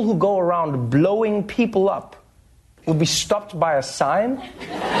people who go around blowing people up would be stopped by a sign?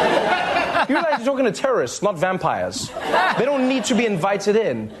 You realize you're talking to terrorists, not vampires. They don't need to be invited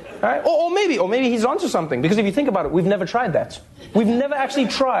in. Right? Or maybe he's onto something. Because if you think about it, we've never tried that. We've never actually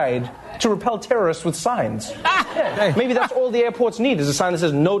tried to repel terrorists with signs. Yeah. Maybe that's all the airports need is a sign that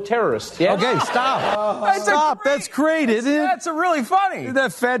says "No terrorist." Yeah? Okay, stop. Stop. That's great, isn't it? That's really funny. Isn't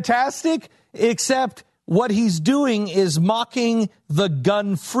that fantastic? Except what he's doing is mocking the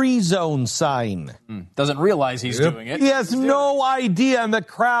gun-free zone sign. Doesn't realize he's doing it. He has no idea, and the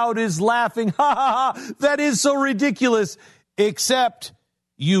crowd is laughing. Ha ha ha! That is so ridiculous. Except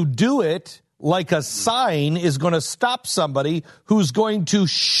you do it like a sign is going to stop somebody who's going to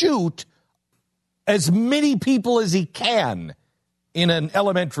shoot as many people as he can in an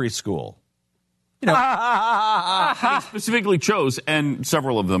elementary school. You know, he specifically chose, and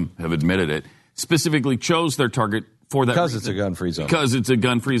several of them have admitted it, specifically chose their target for that because reason. It's a gun-free zone. Because it's a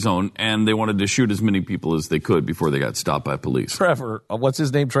gun-free zone, and they wanted to shoot as many people as they could before they got stopped by police. Trevor, what's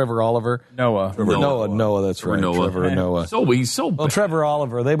his name? Trevor Oliver? Noah. Noah, that's right. Trevor Noah. He's so bad. Well, Trevor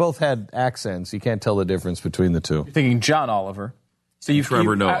Oliver, they both had accents. You can't tell the difference between the two. You're thinking John Oliver. So you've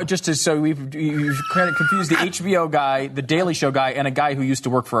Trevor Noah. You've kind of confused the HBO guy, the Daily Show guy, and a guy who used to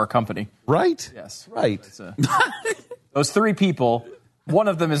work for our company. Right? Yes. Right. Those three people. One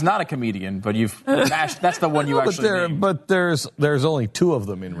of them is not a comedian, but you've mashed. That's the one you actually named. But there's only two of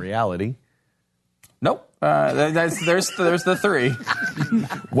them in reality. Nope. There's the three.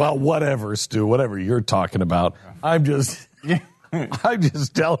 Well, whatever, Stu. Whatever you're talking about. I'm just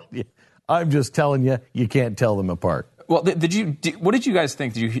telling you. You can't tell them apart. Well, what did you guys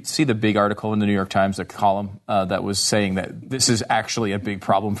think? Did you see the big article in the New York Times, a column that was saying that this is actually a big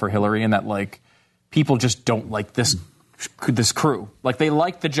problem for Hillary, and that like people just don't like this crew. Like they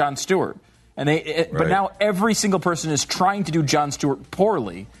like the Jon Stewart, and but now every single person is trying to do Jon Stewart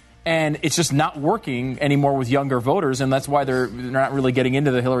poorly, and it's just not working anymore with younger voters, and that's why they're not really getting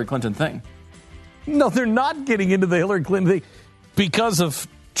into the Hillary Clinton thing. No, they're not getting into the Hillary Clinton thing because of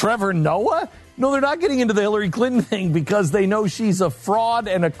Trevor Noah. No, they're not getting into the Hillary Clinton thing because they know she's a fraud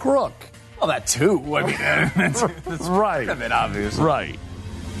and a crook. Well, that too. I mean, that's right. A bit obvious. Right.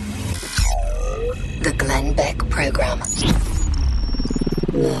 The Glenn Beck Program.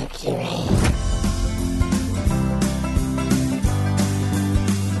 Mercury.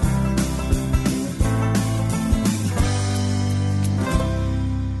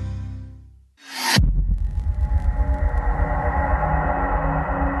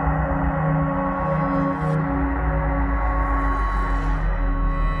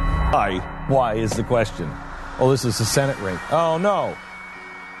 Why is the question? Oh, this is the Senate race. Oh, no.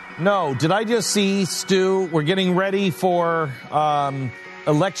 No, did I just see, Stu, we're getting ready for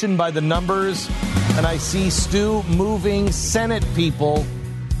election by the numbers, and I see Stu moving Senate people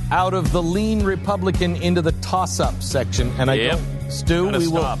out of the lean Republican into the toss-up section, and I don't, Stu,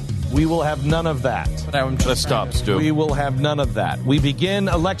 we will have none of that. Let's stop, Stu. We will have none of that. We begin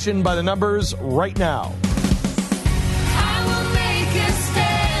election by the numbers right now.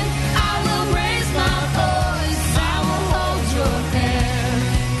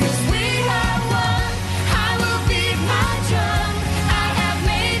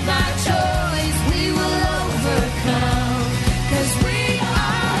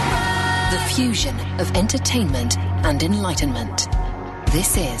 Fusion of entertainment and enlightenment.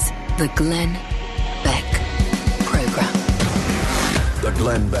 This is the Glenn Beck Program. The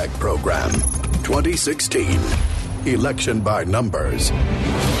Glenn Beck Program, 2016. Election by numbers.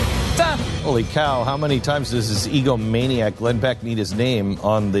 Holy cow, how many times does this egomaniac Glenn Beck need his name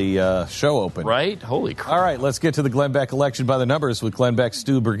on the show open? Right? Holy crap. All right, let's get to the Glenn Beck election by the numbers with Glenn Beck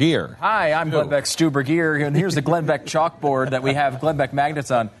Stu Bergier. Hi, I'm Glenn Beck Stu Bergier, and here's the Glenn Beck chalkboard that we have Glenn Beck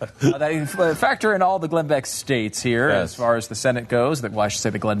magnets on. That factor in all the Glenn Beck states here as far as the Senate goes. Well, I should say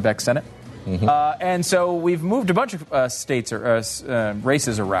the Glenn Beck Senate. Mm-hmm. And so we've moved a bunch of states or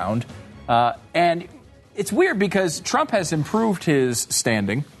races around. And it's weird because Trump has improved his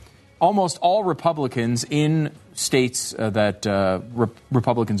standing. Almost all Republicans in states that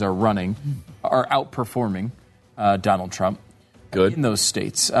Republicans are running are outperforming Donald Trump. Good. In those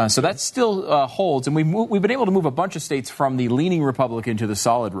states. So that still holds. And we've been able to move a bunch of states from the leaning Republican to the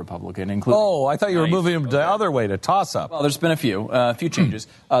solid Republican, including... Oh, I thought you were moving them the other way, to toss-up. Well, there's been a few changes.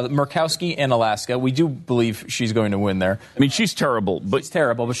 Murkowski in Alaska, we do believe she's going to win there. I mean, she's terrible, but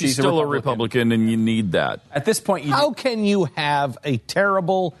she's still a Republican, and you need that. At this point, how can you have a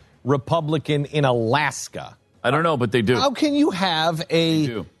terrible Republican in Alaska? I don't know, but they do. How can you have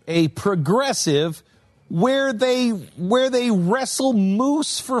a progressive where they wrestle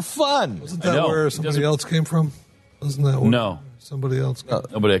moose for fun? Wasn't that where somebody else came from? Wasn't that where somebody else?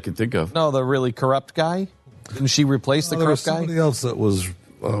 Nobody I can think of. No, the really corrupt guy. Didn't she replace the corrupt guy? Somebody else that was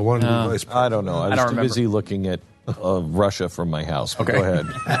wanted to be vice president. I don't know. I was too busy looking at Russia from my house. Okay. Go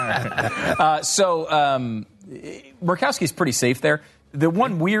ahead. So Murkowski's pretty safe there. The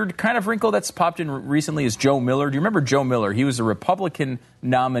one weird kind of wrinkle that's popped in recently is Joe Miller. Do you remember Joe Miller? He was a Republican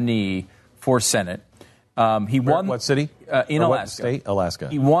nominee for Senate. He won. What city? In Alaska. Alaska. What state? Alaska.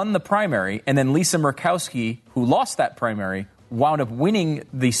 He won the primary, and then Lisa Murkowski, who lost that primary, wound up winning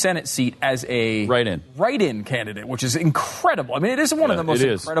the Senate seat as a write-in candidate, which is incredible. I mean, it is one of the most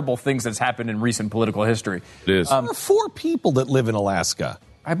incredible things that's happened in recent political history. It is. There are 4 people that live in Alaska.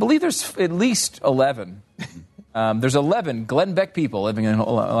 I believe there's at least 11. There's 11 Glenn Beck people living in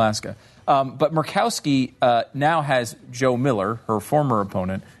Alaska. But Murkowski now has Joe Miller, her former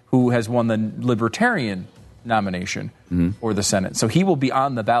opponent, who has won the Libertarian nomination for the Senate. So he will be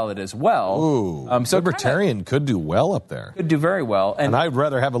on the ballot as well. Ooh, so Libertarian could do well up there. Could do very well. And I'd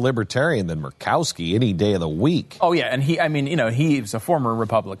rather have a Libertarian than Murkowski any day of the week. Oh, yeah. And he's a former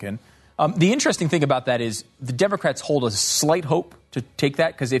Republican. The interesting thing about that is the Democrats hold a slight hope to take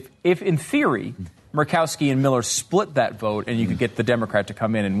that, because if in theory Murkowski and Miller split that vote and you could get the Democrat to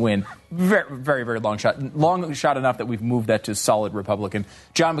come in and win, very, very, very long shot. Long shot enough that we've moved that to solid Republican.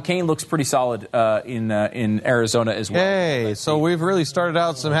 John McCain looks pretty solid in Arizona as well. Hey, so we've really started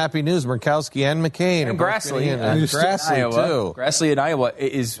out some happy news. Murkowski and McCain. And Grassley. And Grassley, too. Grassley in Iowa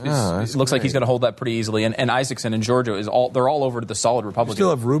looks like he's going to hold that pretty easily. And Isaacson in Georgia, they're all over to the solid Republican. You still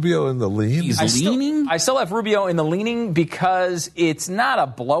have Rubio in the lean? He's leaning? I still have Rubio in the leaning because it's not a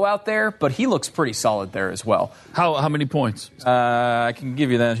blowout there, but he looks pretty solid there as well. How many points? I can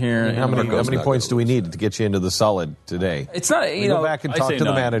give you that here. How many points do we need to get you into the solid today? It's not, go back and talk to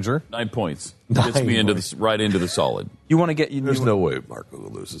the manager. 9 points. Gets me right into the solid. You want to get... There's no way Marco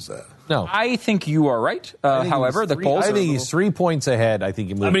loses that. No. I think you are right. However, the polls... I think he's 3 points ahead. I think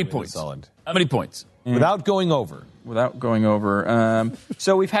he moves into the solid. How many points? Without going over. Without going over.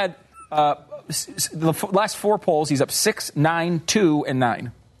 So we've had... the last 4 polls, he's up 6, 9, 2, and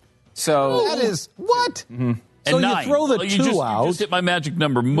 9. So that is what? Mm-hmm. So and you 9. throw the 2 You out. just hit my magic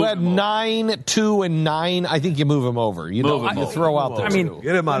number. You had 9, 2, and 9. I think you move him over. You throw out the 2. I mean,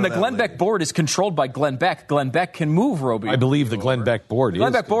 when the Glenn Beck board is controlled by Glenn Beck can move Roby. I believe the Glenn Beck board. The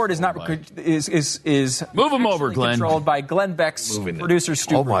Glenn Beck board is not is move him over, Glenn. Controlled by Glenn Beck's producer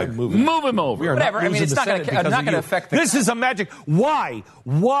Stu. Move him over. Whatever. I mean, it's not going to affect. This is a magic. Why?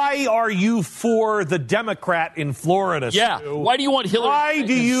 Why are you for the Democrat in Florida? Yeah. Stu? Why do you want Hillary? Why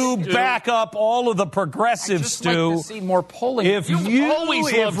do you back up all of the progressives, Stu? Like to see more polling. If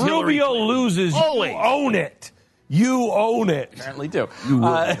Rubio loses, you own it. You own it. Apparently do. You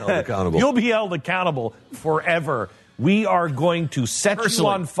will be held accountable. You'll be held accountable forever. We are going to set you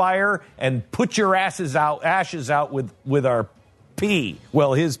on fire and put your ashes out with our pee.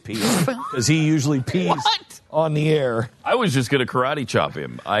 Well, his pee, because he usually pees on the air. I was just going to karate chop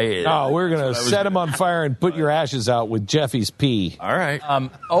him. We're going to set him on fire and put your ashes out with Jeffy's pee. All right.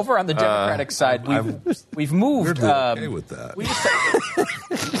 Over on the Democratic side, we've moved. Okay with that.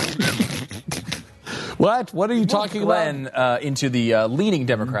 What? What are you talking Glenn, into the leading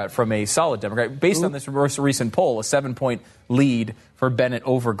Democrat from a solid Democrat. Based on this most recent poll, a 7-point lead for Bennett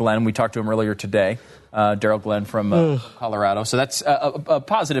over Glenn. We talked to him earlier today, Daryl Glenn from Colorado. So that's a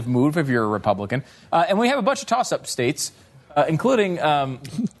positive move if you're a Republican. And we have a bunch of toss-up states, including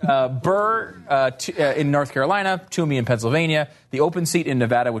Burr in North Carolina, Toomey in Pennsylvania, the open seat in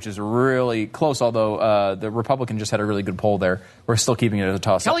Nevada, which is really close, although the Republican just had a really good poll there. We're still keeping it as a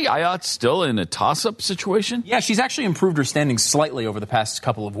toss-up. Kelly Ayotte's still in a toss-up situation? Yeah, she's actually improved her standing slightly over the past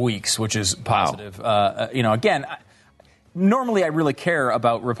couple of weeks, which is positive. Wow. Again, normally I really care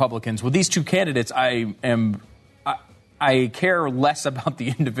about Republicans. With these two candidates, I care less about the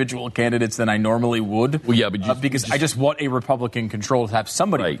individual candidates than I normally would. Well, yeah, but because I just want a Republican control to have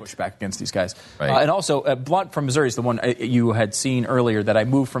somebody to push back against these guys. Right. And also, Blunt from Missouri is the one you had seen earlier that I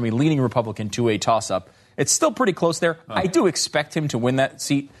moved from a leaning Republican to a toss-up. It's still pretty close there. I do expect him to win that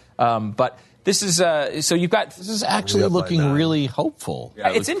seat, but this is so you've got. This is actually looking really hopeful. Yeah,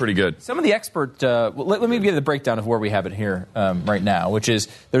 it's pretty good. Some of the expert. Let me give you the breakdown of where we have it here right now, which is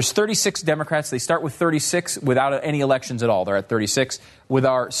there's 36 Democrats. They start with 36 without any elections at all. They're at 36. With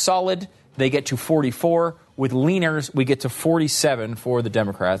our solid, they get to 44. With leaners, we get to 47 for the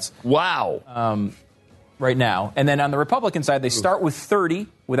Democrats. Wow. Right now. And then on the Republican side, they start with 30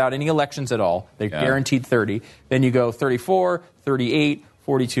 without any elections at all. They're guaranteed 30. Then you go 34, 38,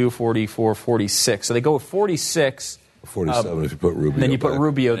 42, 44, 46. So they go with 46. 47 if you put Rubio. And then you put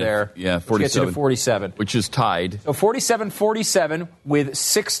Rubio there. Yeah, 47. Which gets you to 47. Which is tied. So 47-47 with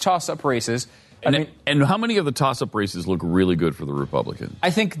 6 toss-up races. And how many of the toss-up races look really good for the Republicans?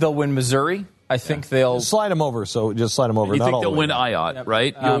 I think they'll win Missouri. I think they'll... Just slide them over. So just slide them over. You think they'll win Ayotte,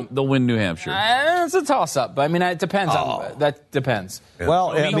 right? They'll win New Hampshire. It's a toss-up. I mean, it depends. That depends. Yeah.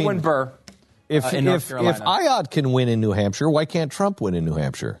 Well, they'll win Burr. If Ayotte can win in New Hampshire, why can't Trump win in New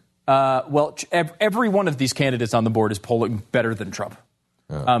Hampshire? Every one of these candidates on the board is polling better than Trump.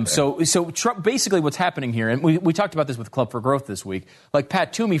 Okay. So Trump, basically what's happening here, and we talked about this with Club for Growth this week, like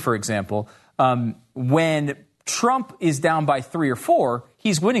Pat Toomey, for example, when Trump is down by 3 or 4,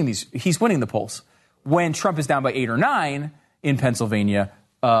 he's winning the polls. When Trump is down by 8 or 9 in Pennsylvania,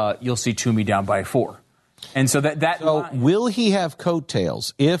 you'll see Toomey down by 4. And so will he have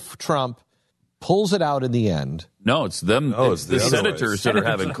coattails if Trump pulls it out in the end? No, it's them. No, it's the senators that are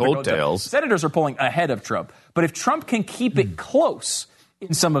having coattails. Senators are pulling ahead of Trump. But if Trump can keep it close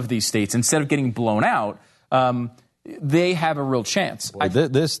in some of these states instead of getting blown out, they have a real chance. Boy,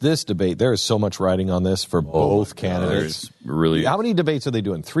 this debate, there is so much riding on this for both candidates. Really, how many debates are they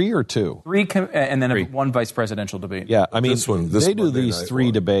doing? 3 or 2? 3, and then 1 vice presidential debate. Yeah, I mean, they do these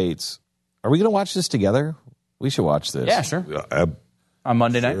 3 debates. Are we going to watch this together? We should watch this. Yeah, sure. On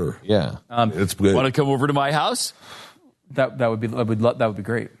Monday night. Yeah, it's good. Want to come over to my house? That would be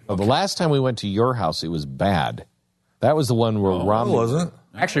great. Well, the last time we went to your house, it was bad. That was the one where Romney wasn't.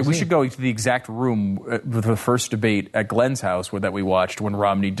 Actually, we should go to the exact room with the first debate at Glenn's house that we watched when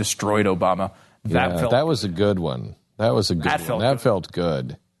Romney destroyed Obama. That was a good one. That was a good one. That felt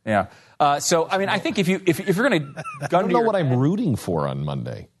good. Yeah. So, I mean, I think if you're going to I don't know what I'm rooting for on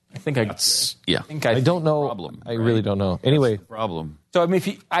Monday. I think I don't know. Problem, I really don't know. Anyway, problem. So I mean,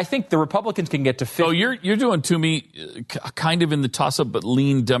 I think the Republicans can get to 50. So you're doing Toomey kind of in the toss-up but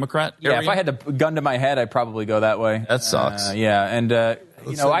lean Democrat area? Yeah, if I had a gun to my head, I'd probably go that way. That sucks. Yeah, and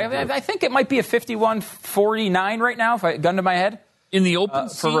I think it might be a 51-49 right now. If I gun to my head. In the open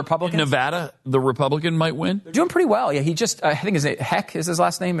for Republicans? In Nevada, the Republican might win? They're doing pretty well. Yeah, he just, I think Heck is his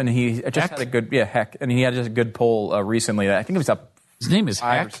last name, and he just had a good, Heck, and he had just a good poll recently. I think it was up His name is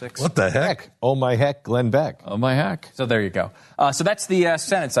 5 Heck. or 6. What the heck? Oh, my heck, Glenn Beck. Oh, my heck. So there you go. So that's the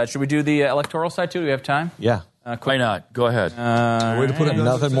Senate side. Should we do the electoral side, too? Do we have time? Yeah. Why not? Go ahead. Way to put it.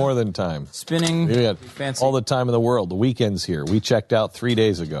 Nothing more than time. Spinning. We got Fancy. all the time in the world. The weekend's here. We checked out 3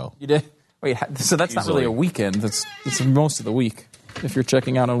 days ago. You did? Wait, so that's not really a weekend. That's most of the week if you're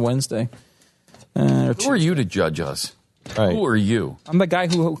checking out on Wednesday. Who are you to judge us? Right. Who are you? I'm the guy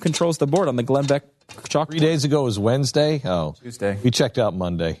who controls the board on the Glenn Beck chalk. 3 days ago was Wednesday. Oh, Tuesday. We checked out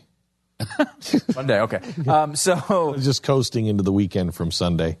Monday. Monday, okay. So just coasting into the weekend from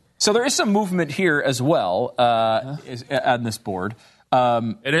Sunday. So there is some movement here as well on this board.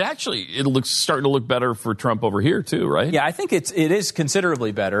 And it looks starting to look better for Trump over here too, right? Yeah, I think it is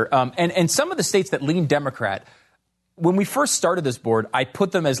considerably better. And some of the states that lean Democrat, when we first started this board, I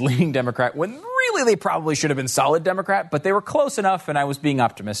put them as leaning Democrat when really they probably should have been solid Democrat, but they were close enough, and I was being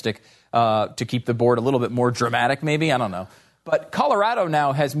optimistic to keep the board a little bit more dramatic, maybe. I don't know. But Colorado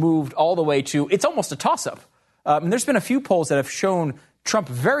now has moved all the way to, it's almost a toss-up. And there's been a few polls that have shown Trump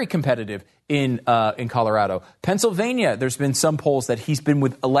very competitive in Colorado. Pennsylvania, there's been some polls that he's been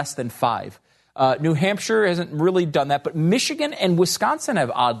with less than 5. New Hampshire hasn't really done that, but Michigan and Wisconsin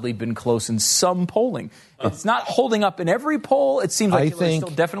have oddly been close in some polling. It's not holding up in every poll. It seems like Hillary still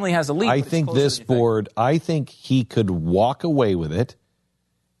definitely has a lead. I think this board, I think he could walk away with it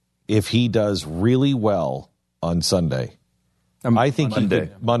if he does really well on Sunday. I think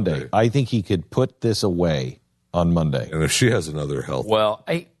Monday. I think he could put this away on Monday. And if she has another health. Well,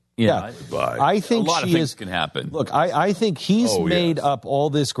 I think a lot of things can happen. Look, I think he's made up all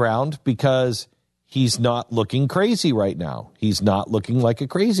this ground because he's not looking crazy right now. He's not looking like a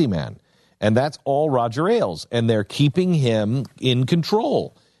crazy man. And that's all Roger Ailes. And they're keeping him in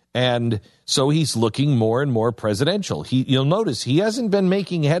control. And so he's looking more and more presidential. You'll notice he hasn't been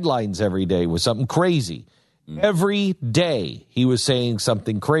making headlines every day with something crazy. Every day he was saying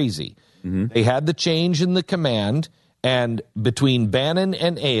something crazy. They had the change in the command, and between Bannon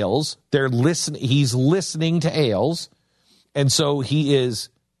and Ailes, he's listening to Ailes, and so he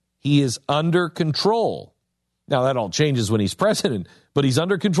is under control. Now that all changes when he's president, but he's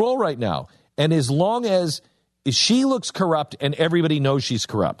under control right now. And as long as she looks corrupt and everybody knows she's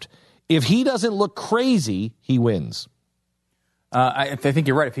corrupt, if he doesn't look crazy, he wins. I think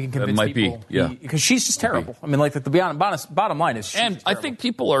you're right. If he can convince people, because she's just terrible. I mean, like the bottom line is, and I think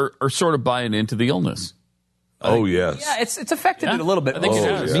people are sort of buying into the illness. Oh yes, yeah, it's affected it a little bit. I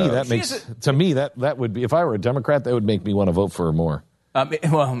think to me that would be, if I were a Democrat, that would make me want to vote for her more.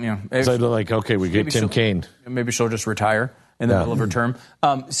 So like, okay, we get Tim Kaine. Maybe she'll just retire in the middle of her term.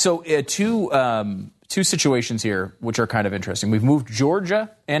 Two situations here which are kind of interesting. We've moved Georgia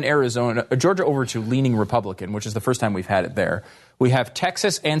over to leaning Republican, which is the first time we've had it there. We have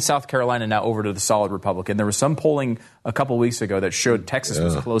Texas and South Carolina now over to the solid Republican. There was some polling a couple weeks ago that showed Texas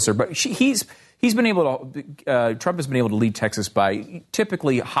was closer, but he's been able to. Trump has been able to lead Texas by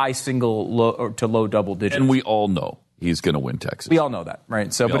typically high single to low double digits, and we all know he's going to win Texas. We all know that,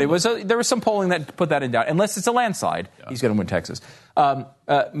 right? So, but there was some polling that put that in doubt. Unless it's a landslide, he's going to win Texas.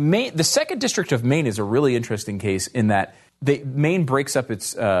 The second district of Maine is a really interesting case in that Maine breaks up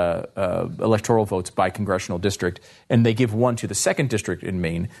its electoral votes by congressional district, and they give one to the second district in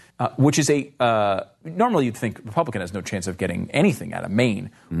Maine, which is normally you'd think Republican has no chance of getting anything out of Maine.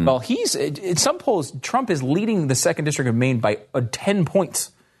 Mm-hmm. Well, in some polls, Trump is leading the second district of Maine by 10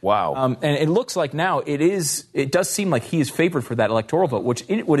 points. Wow. And it looks like now it does seem like he is favored for that electoral vote,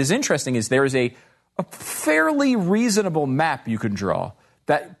 what is interesting is there is a fairly reasonable map you can draw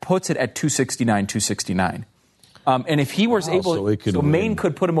that puts it at 269. And if he was so Maine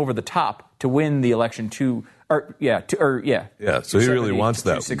could put him over the top to win the election so he really wants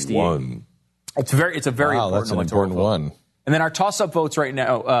that one. It's a very important one. And then our toss-up votes right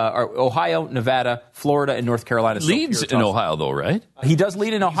now are Ohio, Nevada, Florida, and North Carolina. Leads in Ohio, though, right? He does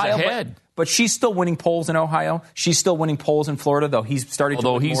lead in Ohio. He's ahead. But she's still winning polls in Ohio. She's still winning polls in Florida, though he's starting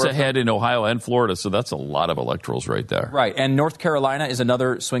to win he's ahead in Ohio and Florida, so that's a lot of electorals right there. Right, and North Carolina is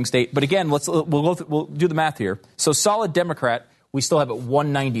another swing state. But again, we'll do the math here. So solid Democrat, we still have at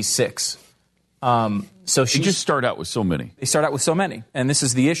 196. So she just start out with so many. They start out with so many, and this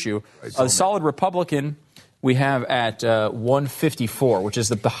is the issue. Solid Republican, we have at 154, which is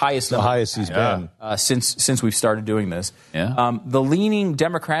the highest number. The highest he's been since we've started doing this. Yeah. The leaning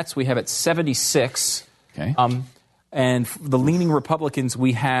Democrats we have at 76. Okay. And the leaning Republicans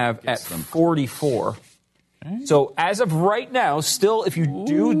we have at 44. Okay. So as of right now, still, if you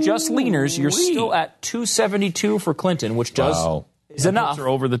do just leaners, you're still at 272 for Clinton, which is enough. Are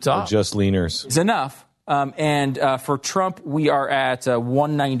over the top. Just leaners is enough. And for Trump, we are at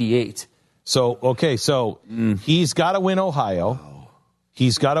 198. So, he's got to win Ohio.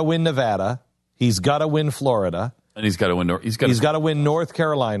 He's got to win Nevada. He's got to win Florida. And he's got to win. He's got to win North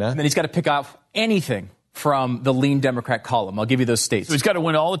Carolina. And then he's got to pick off anything from the lean Democrat column. I'll give you those states. So he's got to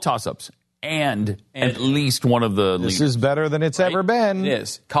win all the toss-ups and at least one of the This leaders. is better than it's ever been. It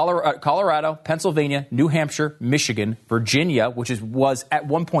is. Colorado, Pennsylvania, New Hampshire, Michigan, Virginia, which was at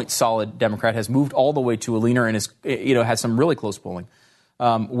one point solid Democrat, has moved all the way to a leaner and has some really close polling.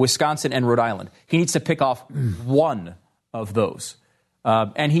 Wisconsin and Rhode Island. He needs to pick off one of those.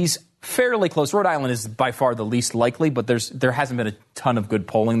 And he's fairly close. Rhode Island is by far the least likely, but there hasn't been a ton of good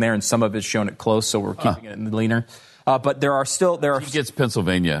polling there, and some of it's shown it close, so we're keeping it in the leaner. But if he gets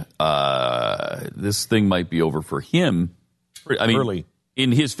Pennsylvania, this thing might be over for him. I mean, early.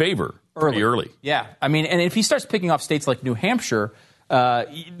 In his favor, pretty early. Yeah, I mean, and if he starts picking off states like New Hampshire,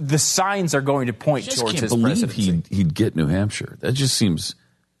 the signs are going to point towards his presidency. I can't believe he'd get New Hampshire. That just seems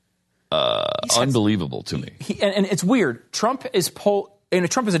unbelievable to me. And it's weird. Trump is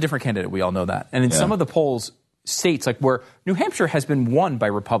a different candidate. We all know that. And in some of the polls, states like where New Hampshire has been won by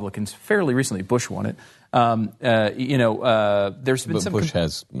Republicans fairly recently. Bush won it. There's been some. Bush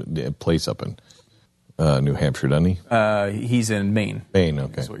has a place up in New Hampshire, doesn't he? He's in Maine. Maine,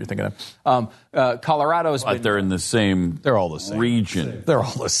 okay. That's what you're thinking of. Colorado's. But they're in the same. They're all the same region. They're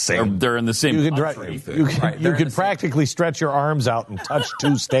all the same. They're in the same. You country. You could practically stretch your arms out and touch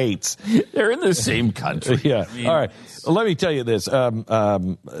two states. They're in the same country. Yeah. I mean, all right. Let me tell you this.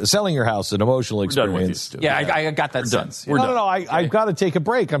 Selling your house, an emotional experience. I got that sense. No. I've got to take a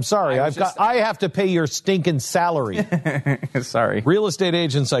break. I'm sorry. I have to pay your stinking salary. Sorry.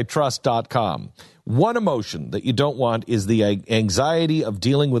 RealestateAgentsITrust.com. One emotion that you don't want is the anxiety of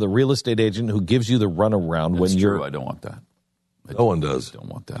dealing with a real estate agent who gives you the runaround when you're. True. I don't want that. No one does. Don't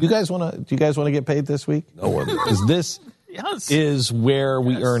want that. Do you guys want to get paid this week? No one does. Because this is where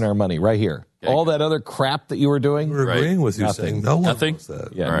we earn our money, right here. Okay. All that other crap that you were doing. We're agreeing with you, nothing. saying no one does that.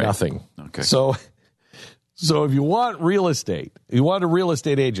 Yeah, right. nothing. Okay. So if you want real estate, you want a real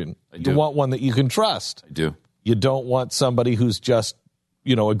estate agent. You want one that you can trust. I do. You don't want somebody who's just,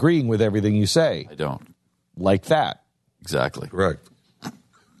 agreeing with everything you say. I don't. Like that. Exactly. Correct.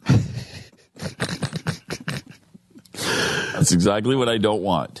 That's exactly what I don't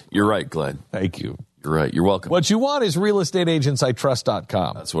want. You're right, Glenn. Thank you. You're right. You're welcome. What you want is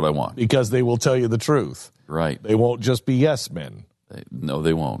realestateagentsitrust.com. That's what I want. Because they will tell you the truth. Right. They won't just be yes men. No,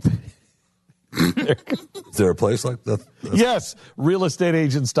 they won't. Is there a place like that? Yes,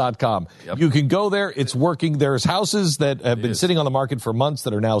 realestateagents.com. Yep. You can go there. It's working. There's houses that have been sitting on the market for months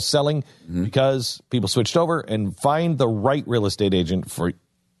that are now selling because people switched over, and find the right real estate agent for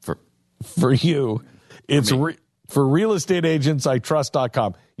you. It's for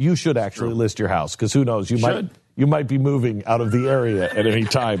realestateagentsitrust.com. You should actually list your house, because who knows, you might be moving out of the area at any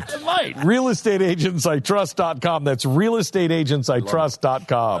time. It might. Realestateagentsitrust.com. That's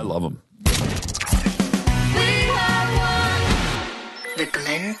realestateagentsitrust.com. I love them. The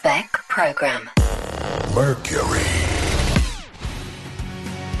Glenn Beck Program. Mercury.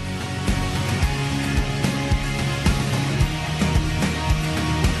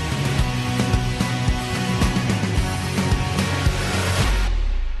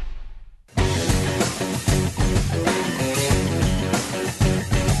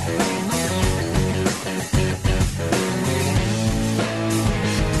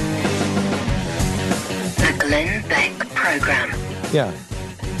 The Glenn Beck Program. Yeah.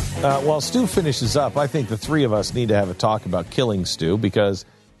 While Stu finishes up, I think the three of us need to have a talk about killing Stu, because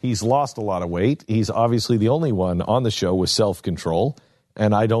he's lost a lot of weight. He's obviously the only one on the show with self-control,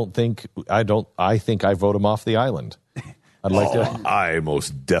 and I think I vote him off the island. I'd like to. I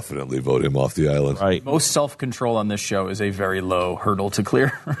most definitely vote him off the island. Right. Most self-control on this show is a very low hurdle to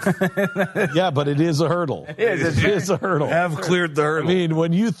clear. Yeah, but it is a hurdle. It is a hurdle. Have cleared the hurdle. I mean,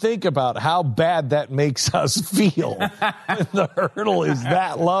 when you think about how bad that makes us feel, the hurdle is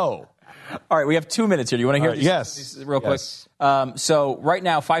that low. All right, we have 2 minutes here. Do you want to hear these? Yes. Real quick. So right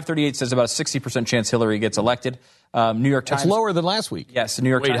now, 538 says about a 60% chance Hillary gets elected. New York Times. That's lower than last week. Yes, New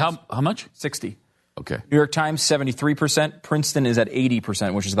York Times. Wait, how much? 60. Okay. New York Times, 73%. Princeton is at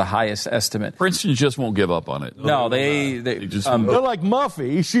 80%, which is the highest estimate. Princeton just won't give up on it. No, they just. They're like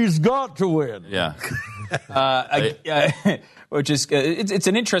Muffy. She's got to win. Yeah. Which is it's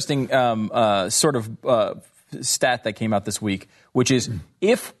an interesting sort of stat that came out this week, which is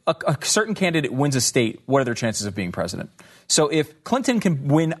if a certain candidate wins a state, what are their chances of being president? So if Clinton can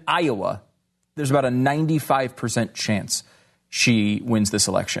win Iowa, there's about a 95% chance. she wins this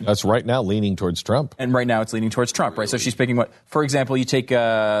election. That's right now leaning towards Trump. And right now it's leaning towards Trump, right? So she's picking what, for example, you take,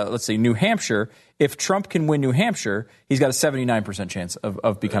 let's say, New Hampshire. If Trump can win New Hampshire, he's got a 79% chance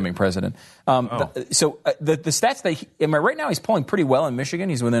of becoming president. The stats that right now he's polling pretty well in Michigan.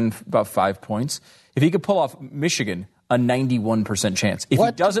 He's within about 5 points. If he could pull off Michigan, a 91% chance. If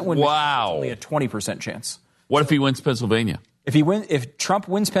he doesn't win Michigan, it's only a 20% chance. What if he wins Pennsylvania? If Trump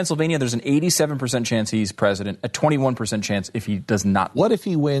wins Pennsylvania, there's an 87% chance he's president, a 21% chance if he does not. What if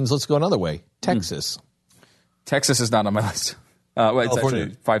he wins? Let's go another way. Texas. Texas is not on my list. It's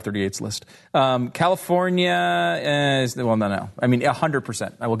actually 538's list. California is, well, no. I mean,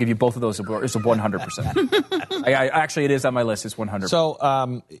 100%. I will give you both of those. It's a 100%. Actually, it is on my list. It's 100%.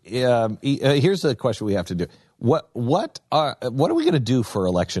 So here's the question we have to do. What are we going to do for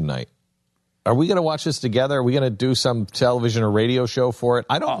election night? Are we going to watch this together? Are we going to do some television or radio show for it?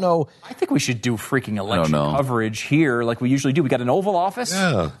 I don't know. I think we should do freaking election coverage here like we usually do. We got an Oval Office.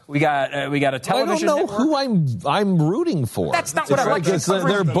 Yeah. We got a television I don't know network. who I'm rooting for. That's not what I like.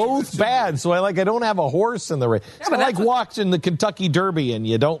 They're both bad, so I don't have a horse in the race. Yeah, it's like watching the Kentucky Derby and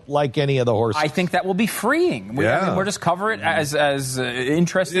you don't like any of the horses. I think that will be freeing. We'll just cover it as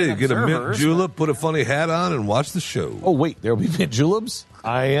interesting. Yeah, you get a mint julep, put a funny hat on, and watch the show. Oh wait, there'll be mint juleps.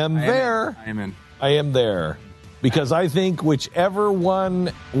 I am there. I am there. Because I think whichever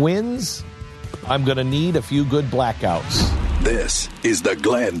one wins, I'm going to need a few good blackouts. This is the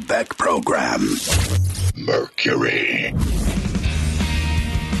Glenn Beck Program. Mercury.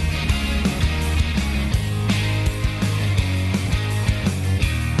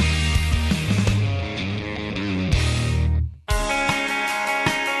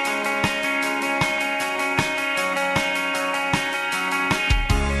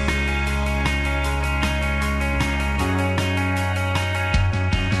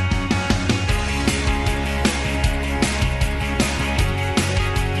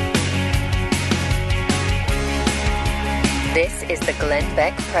 This is the Glenn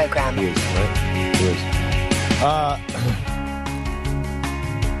Beck Program. He is, right? He is.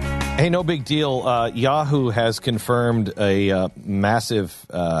 Hey, no big deal. Yahoo has confirmed a massive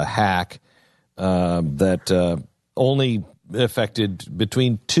hack that only affected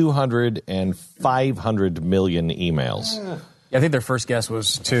between 200 and 500 million emails. Yeah, I think their first guess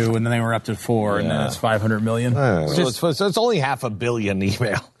was 2, and then they were up to 4, and then it's 500 million. So it's only 500 million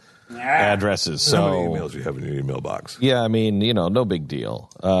email addresses. So how many emails do you have in your email box? Yeah, I mean, no big deal.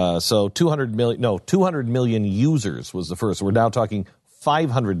 So 200 million users was the first. We're now talking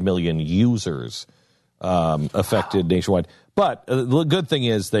 500 million users affected nationwide. But the good thing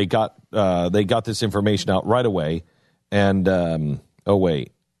is they got this information out right away. And this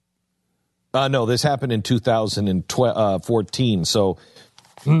happened in 2014. So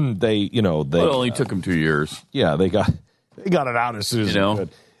they it only took them 2 years. Yeah, they got it out as soon as they could.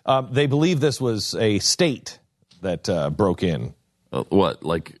 They believe this was a state that broke in. What,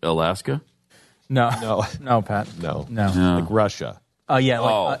 like Alaska? No, Pat. No. Like Russia.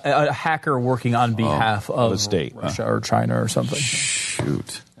 A hacker working on behalf of a state, Russia or China or something.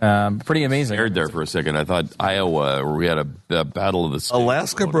 Shoot. Pretty amazing. Scared there for a second. I thought Iowa, where we had a battle of the states.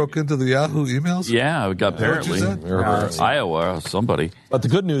 Alaska broke into the Yahoo emails? Yeah, apparently. Iowa, somebody. But the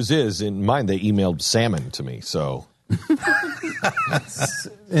good news is, in mine, they emailed salmon to me, so...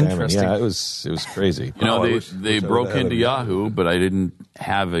 Interesting. Yeah, it was crazy. They broke into Yahoo, but I didn't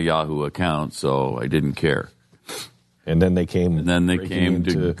have a Yahoo account, so I didn't care. And then they came.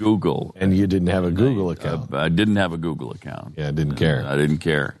 To Google, and you didn't have a Google account. I didn't have a Google account. Yeah, I didn't care. I didn't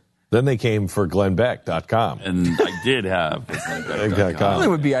care. Then they came for GlennBeck.com. And I did have GlennBeck.com. It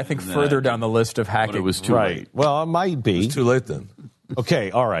would be, I think, further down the list of hacking. But it was too late. Well, it might be. It's too late then.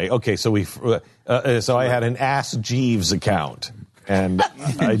 Okay, all right. Okay, so I had an Ask Jeeves account, and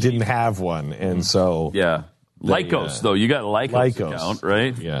I didn't have one, and so... Yeah. Lycos, though. You got a Lycos account,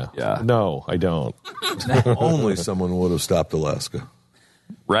 right? Yeah. No, I don't. Only someone would have stopped Alaska.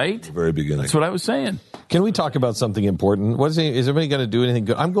 Right? At the very beginning. That's what I was saying. Can we talk about something important? Is everybody going to do anything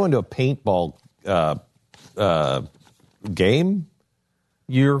good? I'm going to a paintball game.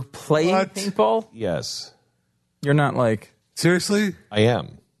 You're playing paintball? Yes. You're not like... Seriously? I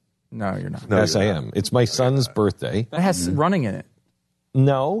am. No, you're not. Yes, I am. It's my son's birthday. That has running in it.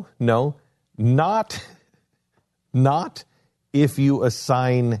 No. Not if you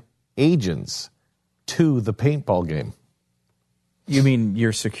assign agents to the paintball game. You mean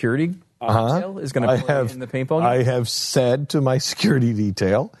your security detail is going to play in the paintball game? I have said to my security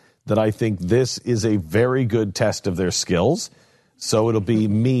detail that I think this is a very good test of their skills. So it'll be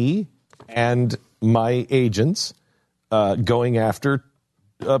me and my agents going after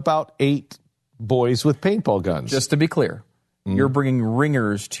about 8 boys with paintball guns. Just to be clear, you're bringing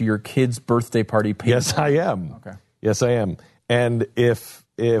ringers to your kid's birthday party paintball. Yes, I am. Okay. Yes, I am. And if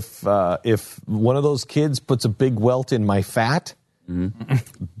one of those kids puts a big welt in my fat,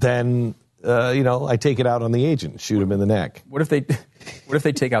 then I take it out on the agent, shoot him in the neck. What if they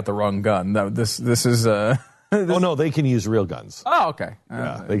take out the wrong gun? No, this is oh no, they can use real guns. Oh, okay.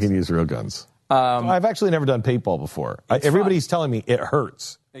 Yeah, they can use real guns. I've actually never done paintball before. Everybody's telling me it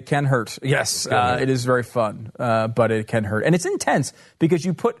hurts. It can hurt. Yes, it is very fun, but it can hurt, and it's intense because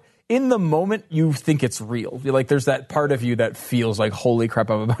you put. In the moment, you think it's real. You're like, there's that part of you that feels like, holy crap,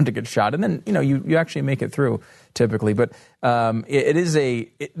 I'm about to get shot. And then, you actually make it through, typically. But the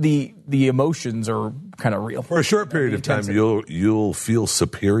emotions are kind of real. For a short period of time, you'll feel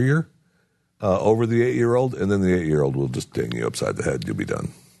superior over the 8-year-old, and then the 8-year-old will just ding you upside the head. You'll be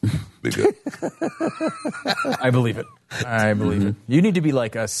done. Be good. I believe it. You need to be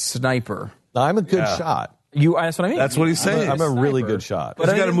like a sniper. I'm a good shot. That's what I mean. That's what he's saying. I'm a really good shot. But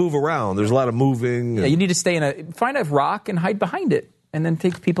you got to move around. There's a lot of moving. Yeah, you need to find a rock and hide behind it, and then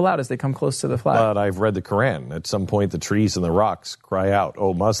take people out as they come close to the flag. But I've read the Quran. At some point, the trees and the rocks cry out,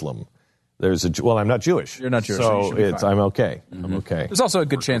 "Oh, Muslim!" I'm not Jewish. You're not Jewish, so I'm okay. I'm okay. There's also a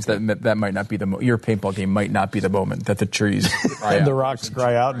good chance that might not be your paintball game might not be the moment that the trees cry and out. the rocks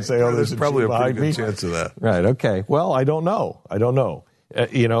cry out and say, "Oh, there's probably a behind pretty me." good chance of that. Right. Okay. Well, I don't know.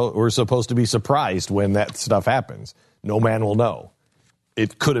 We're supposed to be surprised when that stuff happens. No man will know.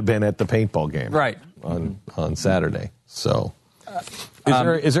 It could have been at the paintball game, right, on Saturday. So,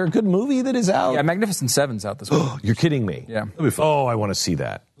 is there a good movie that is out? Yeah, Magnificent Seven's out this week. You're kidding me. Yeah. Oh, I want to see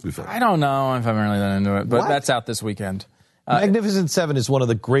that. I don't know if I'm really that into it, but that's out this weekend. Magnificent Seven is one of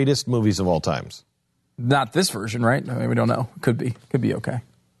the greatest movies of all times. Not this version, right? I mean, we don't know. Could be okay.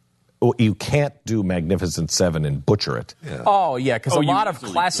 Well, you can't do Magnificent Seven and butcher it. Yeah. Oh, yeah, because a lot of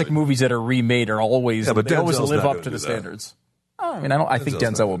classic movies that are remade are always they always live up to the standards. Oh, I mean, I think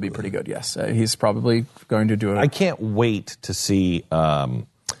Denzel will be pretty good. Yes, he's probably going to do it. I can't wait to see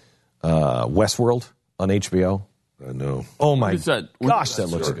Westworld on HBO. I know. Oh my gosh, that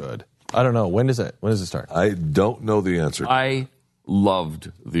looks good. I don't know. When does it start? I don't know the answer. I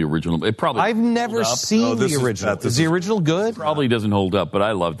loved the original. It probably I've never seen the original. Is the original good? Probably doesn't hold up, but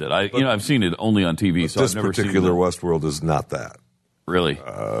I loved it. I've seen it only on TV, so I've never seen it. This particular Westworld is not that. Really?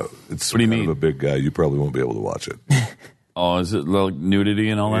 It's what do you kind mean? of a big guy. You probably won't be able to watch it. Oh, is it like nudity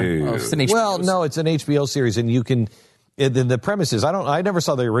and all that? Yeah. It's an HBO well, no, it's an HBO series, and you can. The premise is I never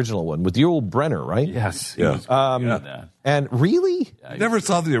saw the original one with Yul Brynner, right? Yes. Yeah. And really, You never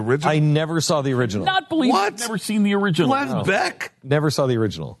saw the original. I never saw the original. Not believe I've never seen the original. Glenn Beck. Never saw the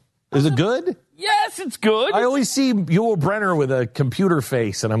original. Is it good? Yes, it's good. I always see Yul Brynner with a computer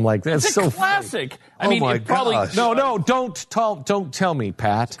face, and I'm like, that's it's so a classic. Funny. I mean, my it probably gosh. No, don't tell me,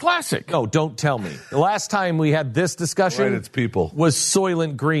 Pat. It's classic. No, don't tell me. The last time we had this discussion, Right, it's people. was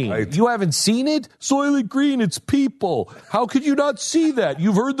Soylent Green. Right. You haven't seen it? Soylent Green, it's people. How could you not see that?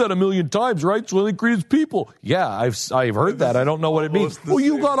 You've heard that a million times, right? Soylent Green is people. Yeah, I've heard that. I don't know what it means. Well,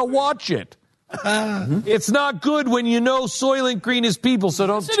 you got to watch it. It's not good when you know Soylent Green is people, so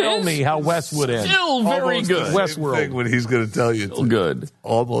don't tell me how West would end. Still very Almost good. the same Westworld. thing when he's going to tell you. Still good.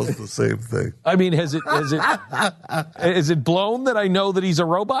 Almost the same thing. I mean, is it blown that I know that he's a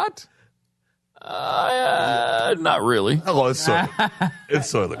robot? Not really. Oh, it's Soylent. It's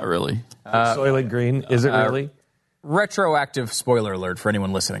Soylent. Not really. Soylent Green, is it really? Retroactive spoiler alert for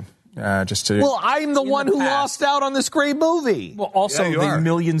anyone listening. Well, I'm the one who lost out on this great movie. Well, also the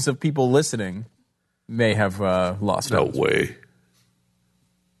millions of people listening may have lost out. No way.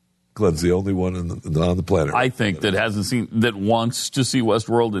 Glenn's the only one on the planet. I think that wants to see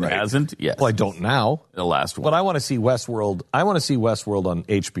Westworld and hasn't. Yes. Well, I don't now. The last one. But I want to see Westworld. I want to see Westworld on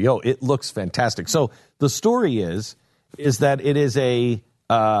HBO. It looks fantastic. So the story is that it is a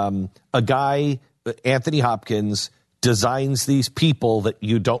guy, Anthony Hopkins, designs these people that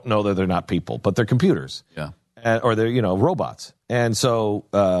you don't know that they're not people, but they're computers. Yeah. Or they're, robots. And so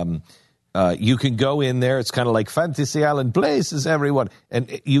you can go in there. It's kind of like Fantasy Island Places, everyone.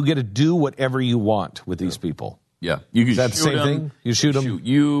 And you get to do whatever you want with these people. Yeah. You can Is that the same thing? You shoot them?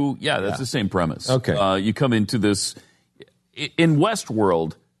 That's the same premise. Okay. You come into this. In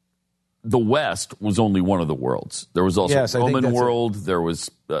Westworld, the West was only one of the worlds. There was also Roman world. There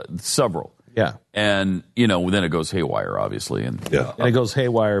was several. Yeah. And, then it goes haywire, obviously. And it goes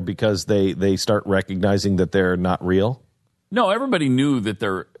haywire because they start recognizing that they're not real? No, everybody knows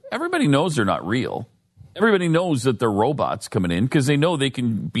they're not real. Everybody knows that they're robots coming in because they know they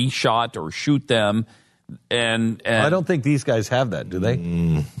can be shot or shoot them. And I don't think these guys have that, do they?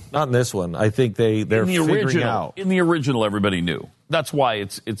 Not in this one. I think they're figuring out. In the original, everybody knew. That's why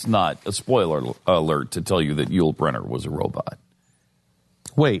it's not a spoiler alert to tell you that Yul Brynner was a robot.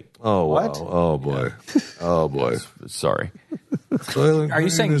 Wait. Oh, what? Wow. Oh, boy. Oh, boy. Sorry. Are you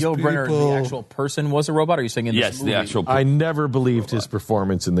saying Yul Brynner, the actual person, was a robot? Or are you saying in this movie? The actual I never believed his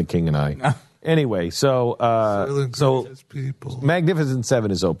performance in The King and I. Anyway, so Magnificent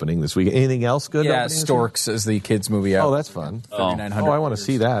Seven is opening this week. Anything else good? Yeah, Storks is the kids' movie out. Oh, that's fun. 3,900. Oh, I want to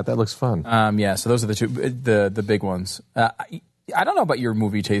see that. That looks fun. Yeah, so those are the two, the big ones. I don't know about your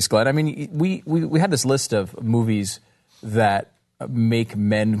movie taste, Glenn. I mean, we had this list of movies that make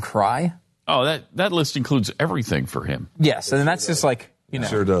men cry. Oh, that list includes everything for him. Yes, and that's just like,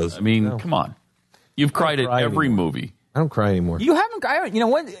 Sure does. I mean, come on. You've cried at every movie. I don't cry anymore. You haven't. You know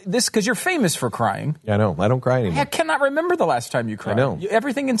what? Because you're famous for crying. Yeah, I know. I don't cry anymore. I cannot remember the last time you cried. I know.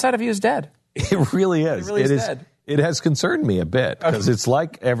 Everything inside of you is dead. It really is. It really is dead. It has concerned me a bit because it's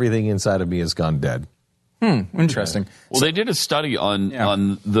like everything inside of me has gone dead. Interesting. Well, they did a study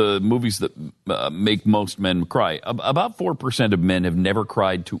on the movies that make most men cry. About 4% of men have never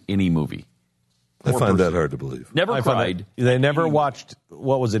cried to any movie. 4%. I find that hard to believe. Never cried. They never watched,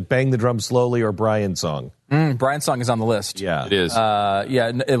 what was it, Bang the Drum Slowly or Brian's Song? Brian's Song is on the list. Yeah. It is.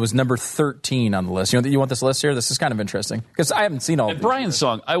 It was number 13 on the list. You want this list here? This is kind of interesting because I haven't seen all of these. Brian's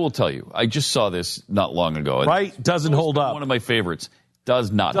Song, I will tell you, I just saw this not long ago. Right? Doesn't hold up. One of my favorites.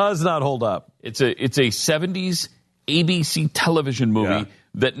 Does not hold up. It's a 70s ABC television movie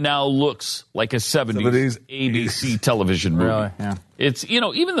that now looks like a 70s ABC television movie. Really? Yeah. It's,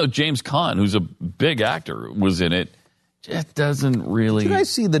 even though James Caan, who's a big actor, was in it, just doesn't really. Did I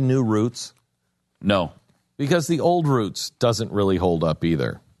see the new Roots? No. Because the old Roots doesn't really hold up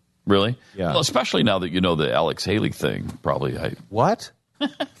either. Really? Yeah. Well, especially now that you know the Alex Haley thing, probably. What?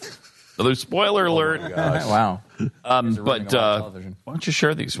 Another spoiler alert. Wow. But why don't you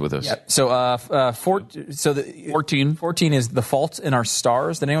share these with us? Yeah. So, 14 is The Fault in Our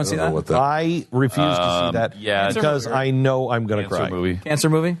Stars. Did anyone see that? I refuse to see that because I know I'm going to cry. Cancer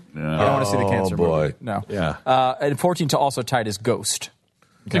movie? Yeah. I don't want to see the cancer movie. No. Yeah. And 14 to also tied is Ghost.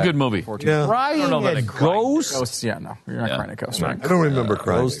 It's a good movie. Yeah. Crying at Ghost? Ghost? Yeah, no. You're not crying at Ghost, right? I don't remember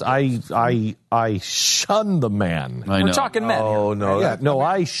crying. Ghost, I shun the man. I know. We're talking men. Oh, no. Yeah, no,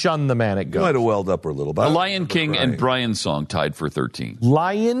 I shun the man at You Ghost. might have welled up a little bit. The Lion King and Brian's Song tied for 13.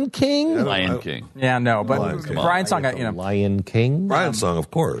 Lion King? Lion King. Yeah, no, but Brian's Song, Lion King? Brian's Song,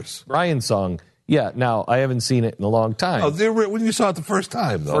 of course. Brian's Song. Yeah, now, I haven't seen it in a long time. Oh, when you saw it the first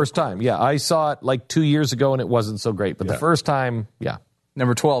time, though? First time, yeah. I saw it like 2 years ago, and it wasn't so great. But the first time, yeah.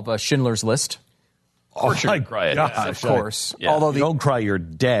 Number 12, Schindler's List. Of course you're going to cry at that. Of course. Yeah. Although don't cry, you're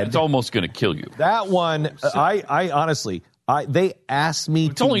dead. It's almost going to kill you. That one, I honestly, they asked me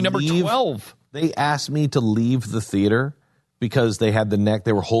it's only number 12. They asked me to leave the theater because they had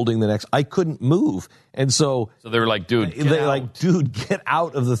they were holding the necks. I couldn't move. And so they were like, dude, get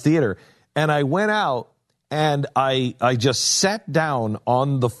out of the theater. And I went out and I just sat down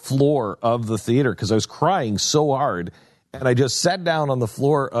on the floor of the theater because I was crying so hard. And I just sat down on the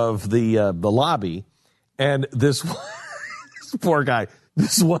floor of the lobby, and this poor guy,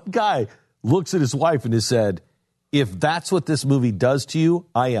 this one guy looks at his wife and has said, "If that's what this movie does to you,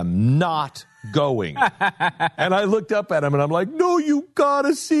 I am not going." And I looked up at him, and I'm like, "No, you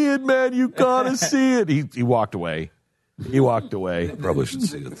gotta see it, man. You gotta see it." He walked away. He walked away. Probably should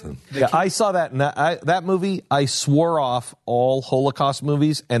see it then. Yeah, I saw that. That movie, I swore off all Holocaust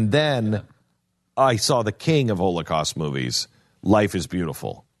movies, and then I saw the king of Holocaust movies, Life is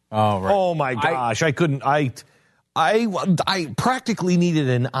Beautiful. Oh, right. Oh, my gosh. I couldn't. I practically needed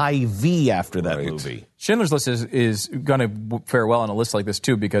an IV after that movie. Schindler's List is going to fare well on a list like this,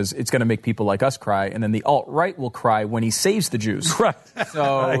 too, because it's going to make people like us cry, and then the alt-right will cry when he saves the Jews. Right.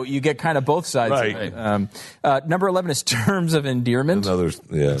 So you get kind of both sides. Right. Number 11 is Terms of Endearment.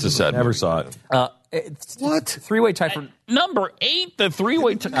 It's a sad Never movie. saw it. What? Three-way tie for... Number 8, the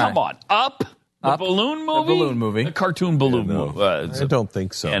three-way tie. Come on. Up. The balloon movie? The balloon movie. The cartoon balloon movie. I don't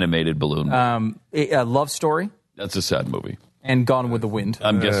think so. Animated balloon movie. A Love Story. That's a sad movie. And Gone with the Wind.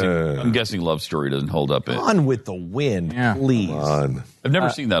 I'm guessing Love Story doesn't hold up. Gone with the Wind, please. Come on. I've never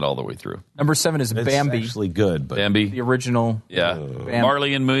seen that all the way through. Number 7 is Bambi. It's actually good, but Bambi. The original. Yeah.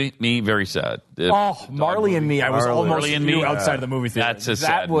 Marley and Me, very sad. Marley and Me. I was almost outside of the movie theater. That's a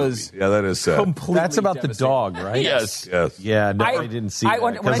sad movie. Yeah, that is sad. Completely that's about the dog, right? Yes. Yeah, no, I didn't see that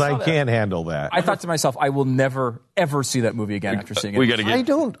because I can't handle that. I thought to myself, I will never, ever see that movie again after seeing it. We got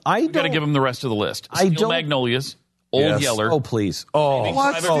to give him the rest of the list. Steel Magnolias. Old Yeller. Oh, please. Oh,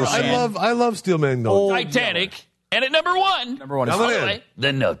 what? I love Steel Magnolias. Titanic. And at number 1. Number 1 is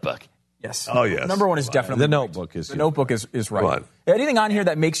The Notebook. Yes. Oh, yes. Number one is definitely The Notebook is. The Notebook is right. Anything on here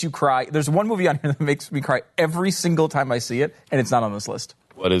that makes you cry? There's one movie on here that makes me cry every single time I see it, and it's not on this list.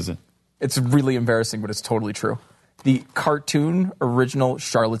 What is it? It's really embarrassing, but it's totally true. The cartoon original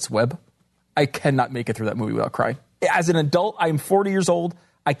Charlotte's Web. I cannot make it through that movie without crying. As an adult, I am 40 years old.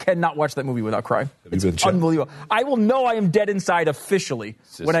 I cannot watch that movie without crying. It's unbelievable. I will know I am dead inside officially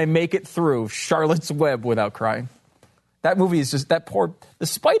when I make it through Charlotte's Web without crying. That movie is just the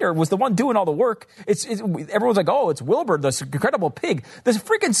spider was the one doing all the work. Everyone's like, oh, it's Wilbur, this incredible pig. This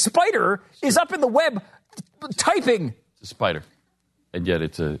freaking spider is up in the web typing. It's a spider. And yet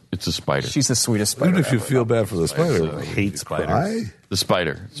it's a spider. She's the sweetest spider. Even if you feel bad for the spider. I hate spiders. Cry? The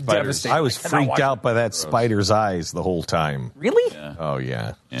spider. I was freaked out by that spider's eyes the whole time. Really? Yeah. Oh,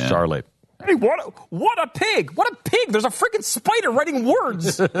 yeah. Charlotte. Hey, what a pig! What a pig! There's a freaking spider writing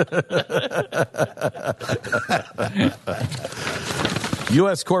words.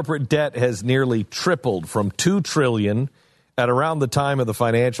 U.S. corporate debt has nearly tripled from $2 trillion at around the time of the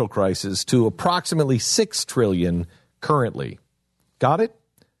financial crisis to approximately $6 trillion currently. Got it?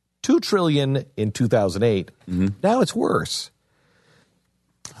 $2 trillion in 2008. Mm-hmm. Now it's worse.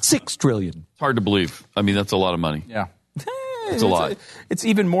 $6 trillion. It's hard to believe. I mean, that's a lot of money. Yeah. It's a lot. It's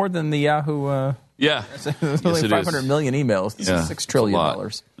even more than the Yahoo. Yeah. It's only 500 million emails. This is $6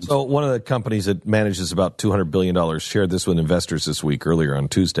 trillion. So one of the companies that manages about $200 billion shared this with investors this week, earlier on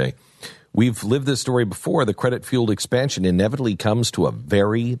Tuesday. We've lived this story before. The credit-fueled expansion inevitably comes to a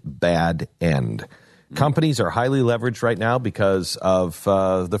very bad end. Companies are highly leveraged right now because of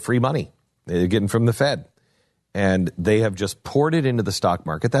the free money they're getting from the Fed. And they have just poured it into the stock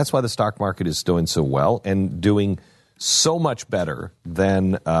market. That's why the stock market is doing so well and doing so much better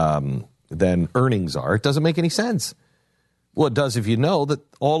than earnings are. It doesn't make any sense. Well, it does if you know that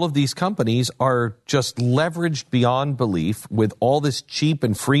all of these companies are just leveraged beyond belief with all this cheap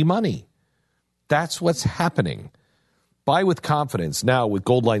and free money. That's what's happening. Buy with confidence now with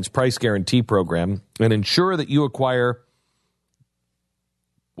Goldline's price guarantee program and ensure that you acquire...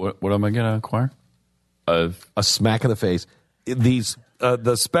 What am I going to acquire? A smack in the face. These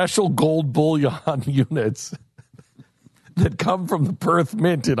the special gold bullion units that come from the Perth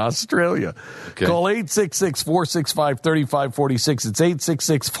Mint in Australia. Okay. Call 866-465-3546. It's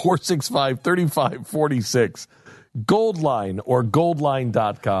 866-465-3546. Goldline or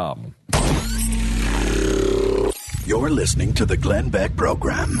goldline.com. You're listening to the Glenn Beck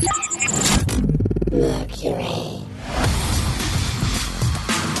Program. Mercury.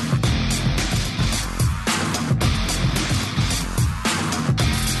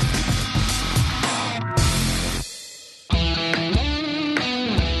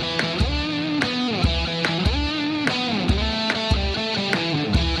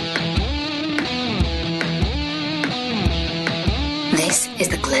 This is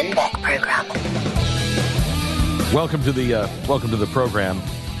the Glenn Beck Program. Welcome to the program.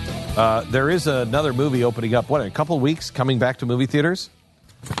 There is another movie opening up, in a couple of weeks, coming back to movie theaters?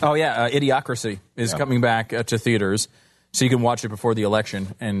 Oh, yeah. Idiocracy is coming back to theaters, so you can watch it before the election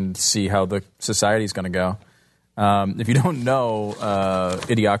and see how the society's going to go. If you don't know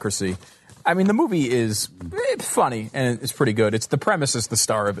Idiocracy, I mean, the movie it's funny, and it's pretty good. The premise is the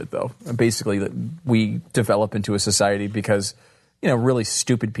star of it, though. Basically, that we develop into a society because, really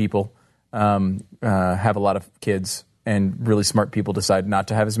stupid people have a lot of kids, and really smart people decide not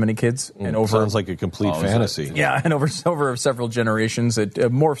to have as many kids. And sounds like a complete fantasy. Yeah, and over several generations, it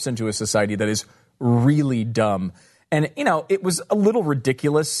morphs into a society that is really dumb. And, it was a little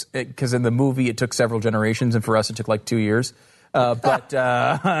ridiculous because in the movie it took several generations, and for us it took like 2 years. But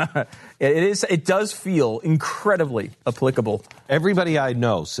it does feel incredibly applicable. Everybody I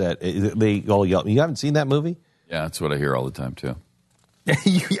know said, they all yell, you haven't seen that movie? Yeah, that's what I hear all the time, too.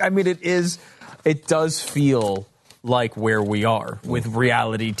 I mean, it does feel like where we are with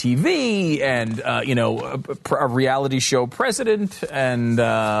reality TV and, a reality show president. And,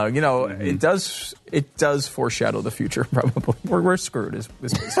 it does foreshadow the future, probably. We're screwed, is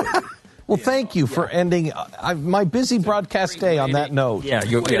basically. Well, thank you for ending my busy broadcast day on that note. Yeah,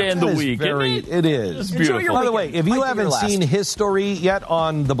 you end the week. It is. Beautiful. By the way, if you haven't seen His Story yet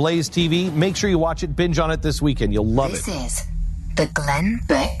on the Blaze TV, make sure you watch it, binge on it this weekend. You'll love it. This is the Glenn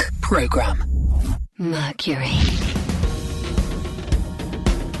Beck Program. Mercury.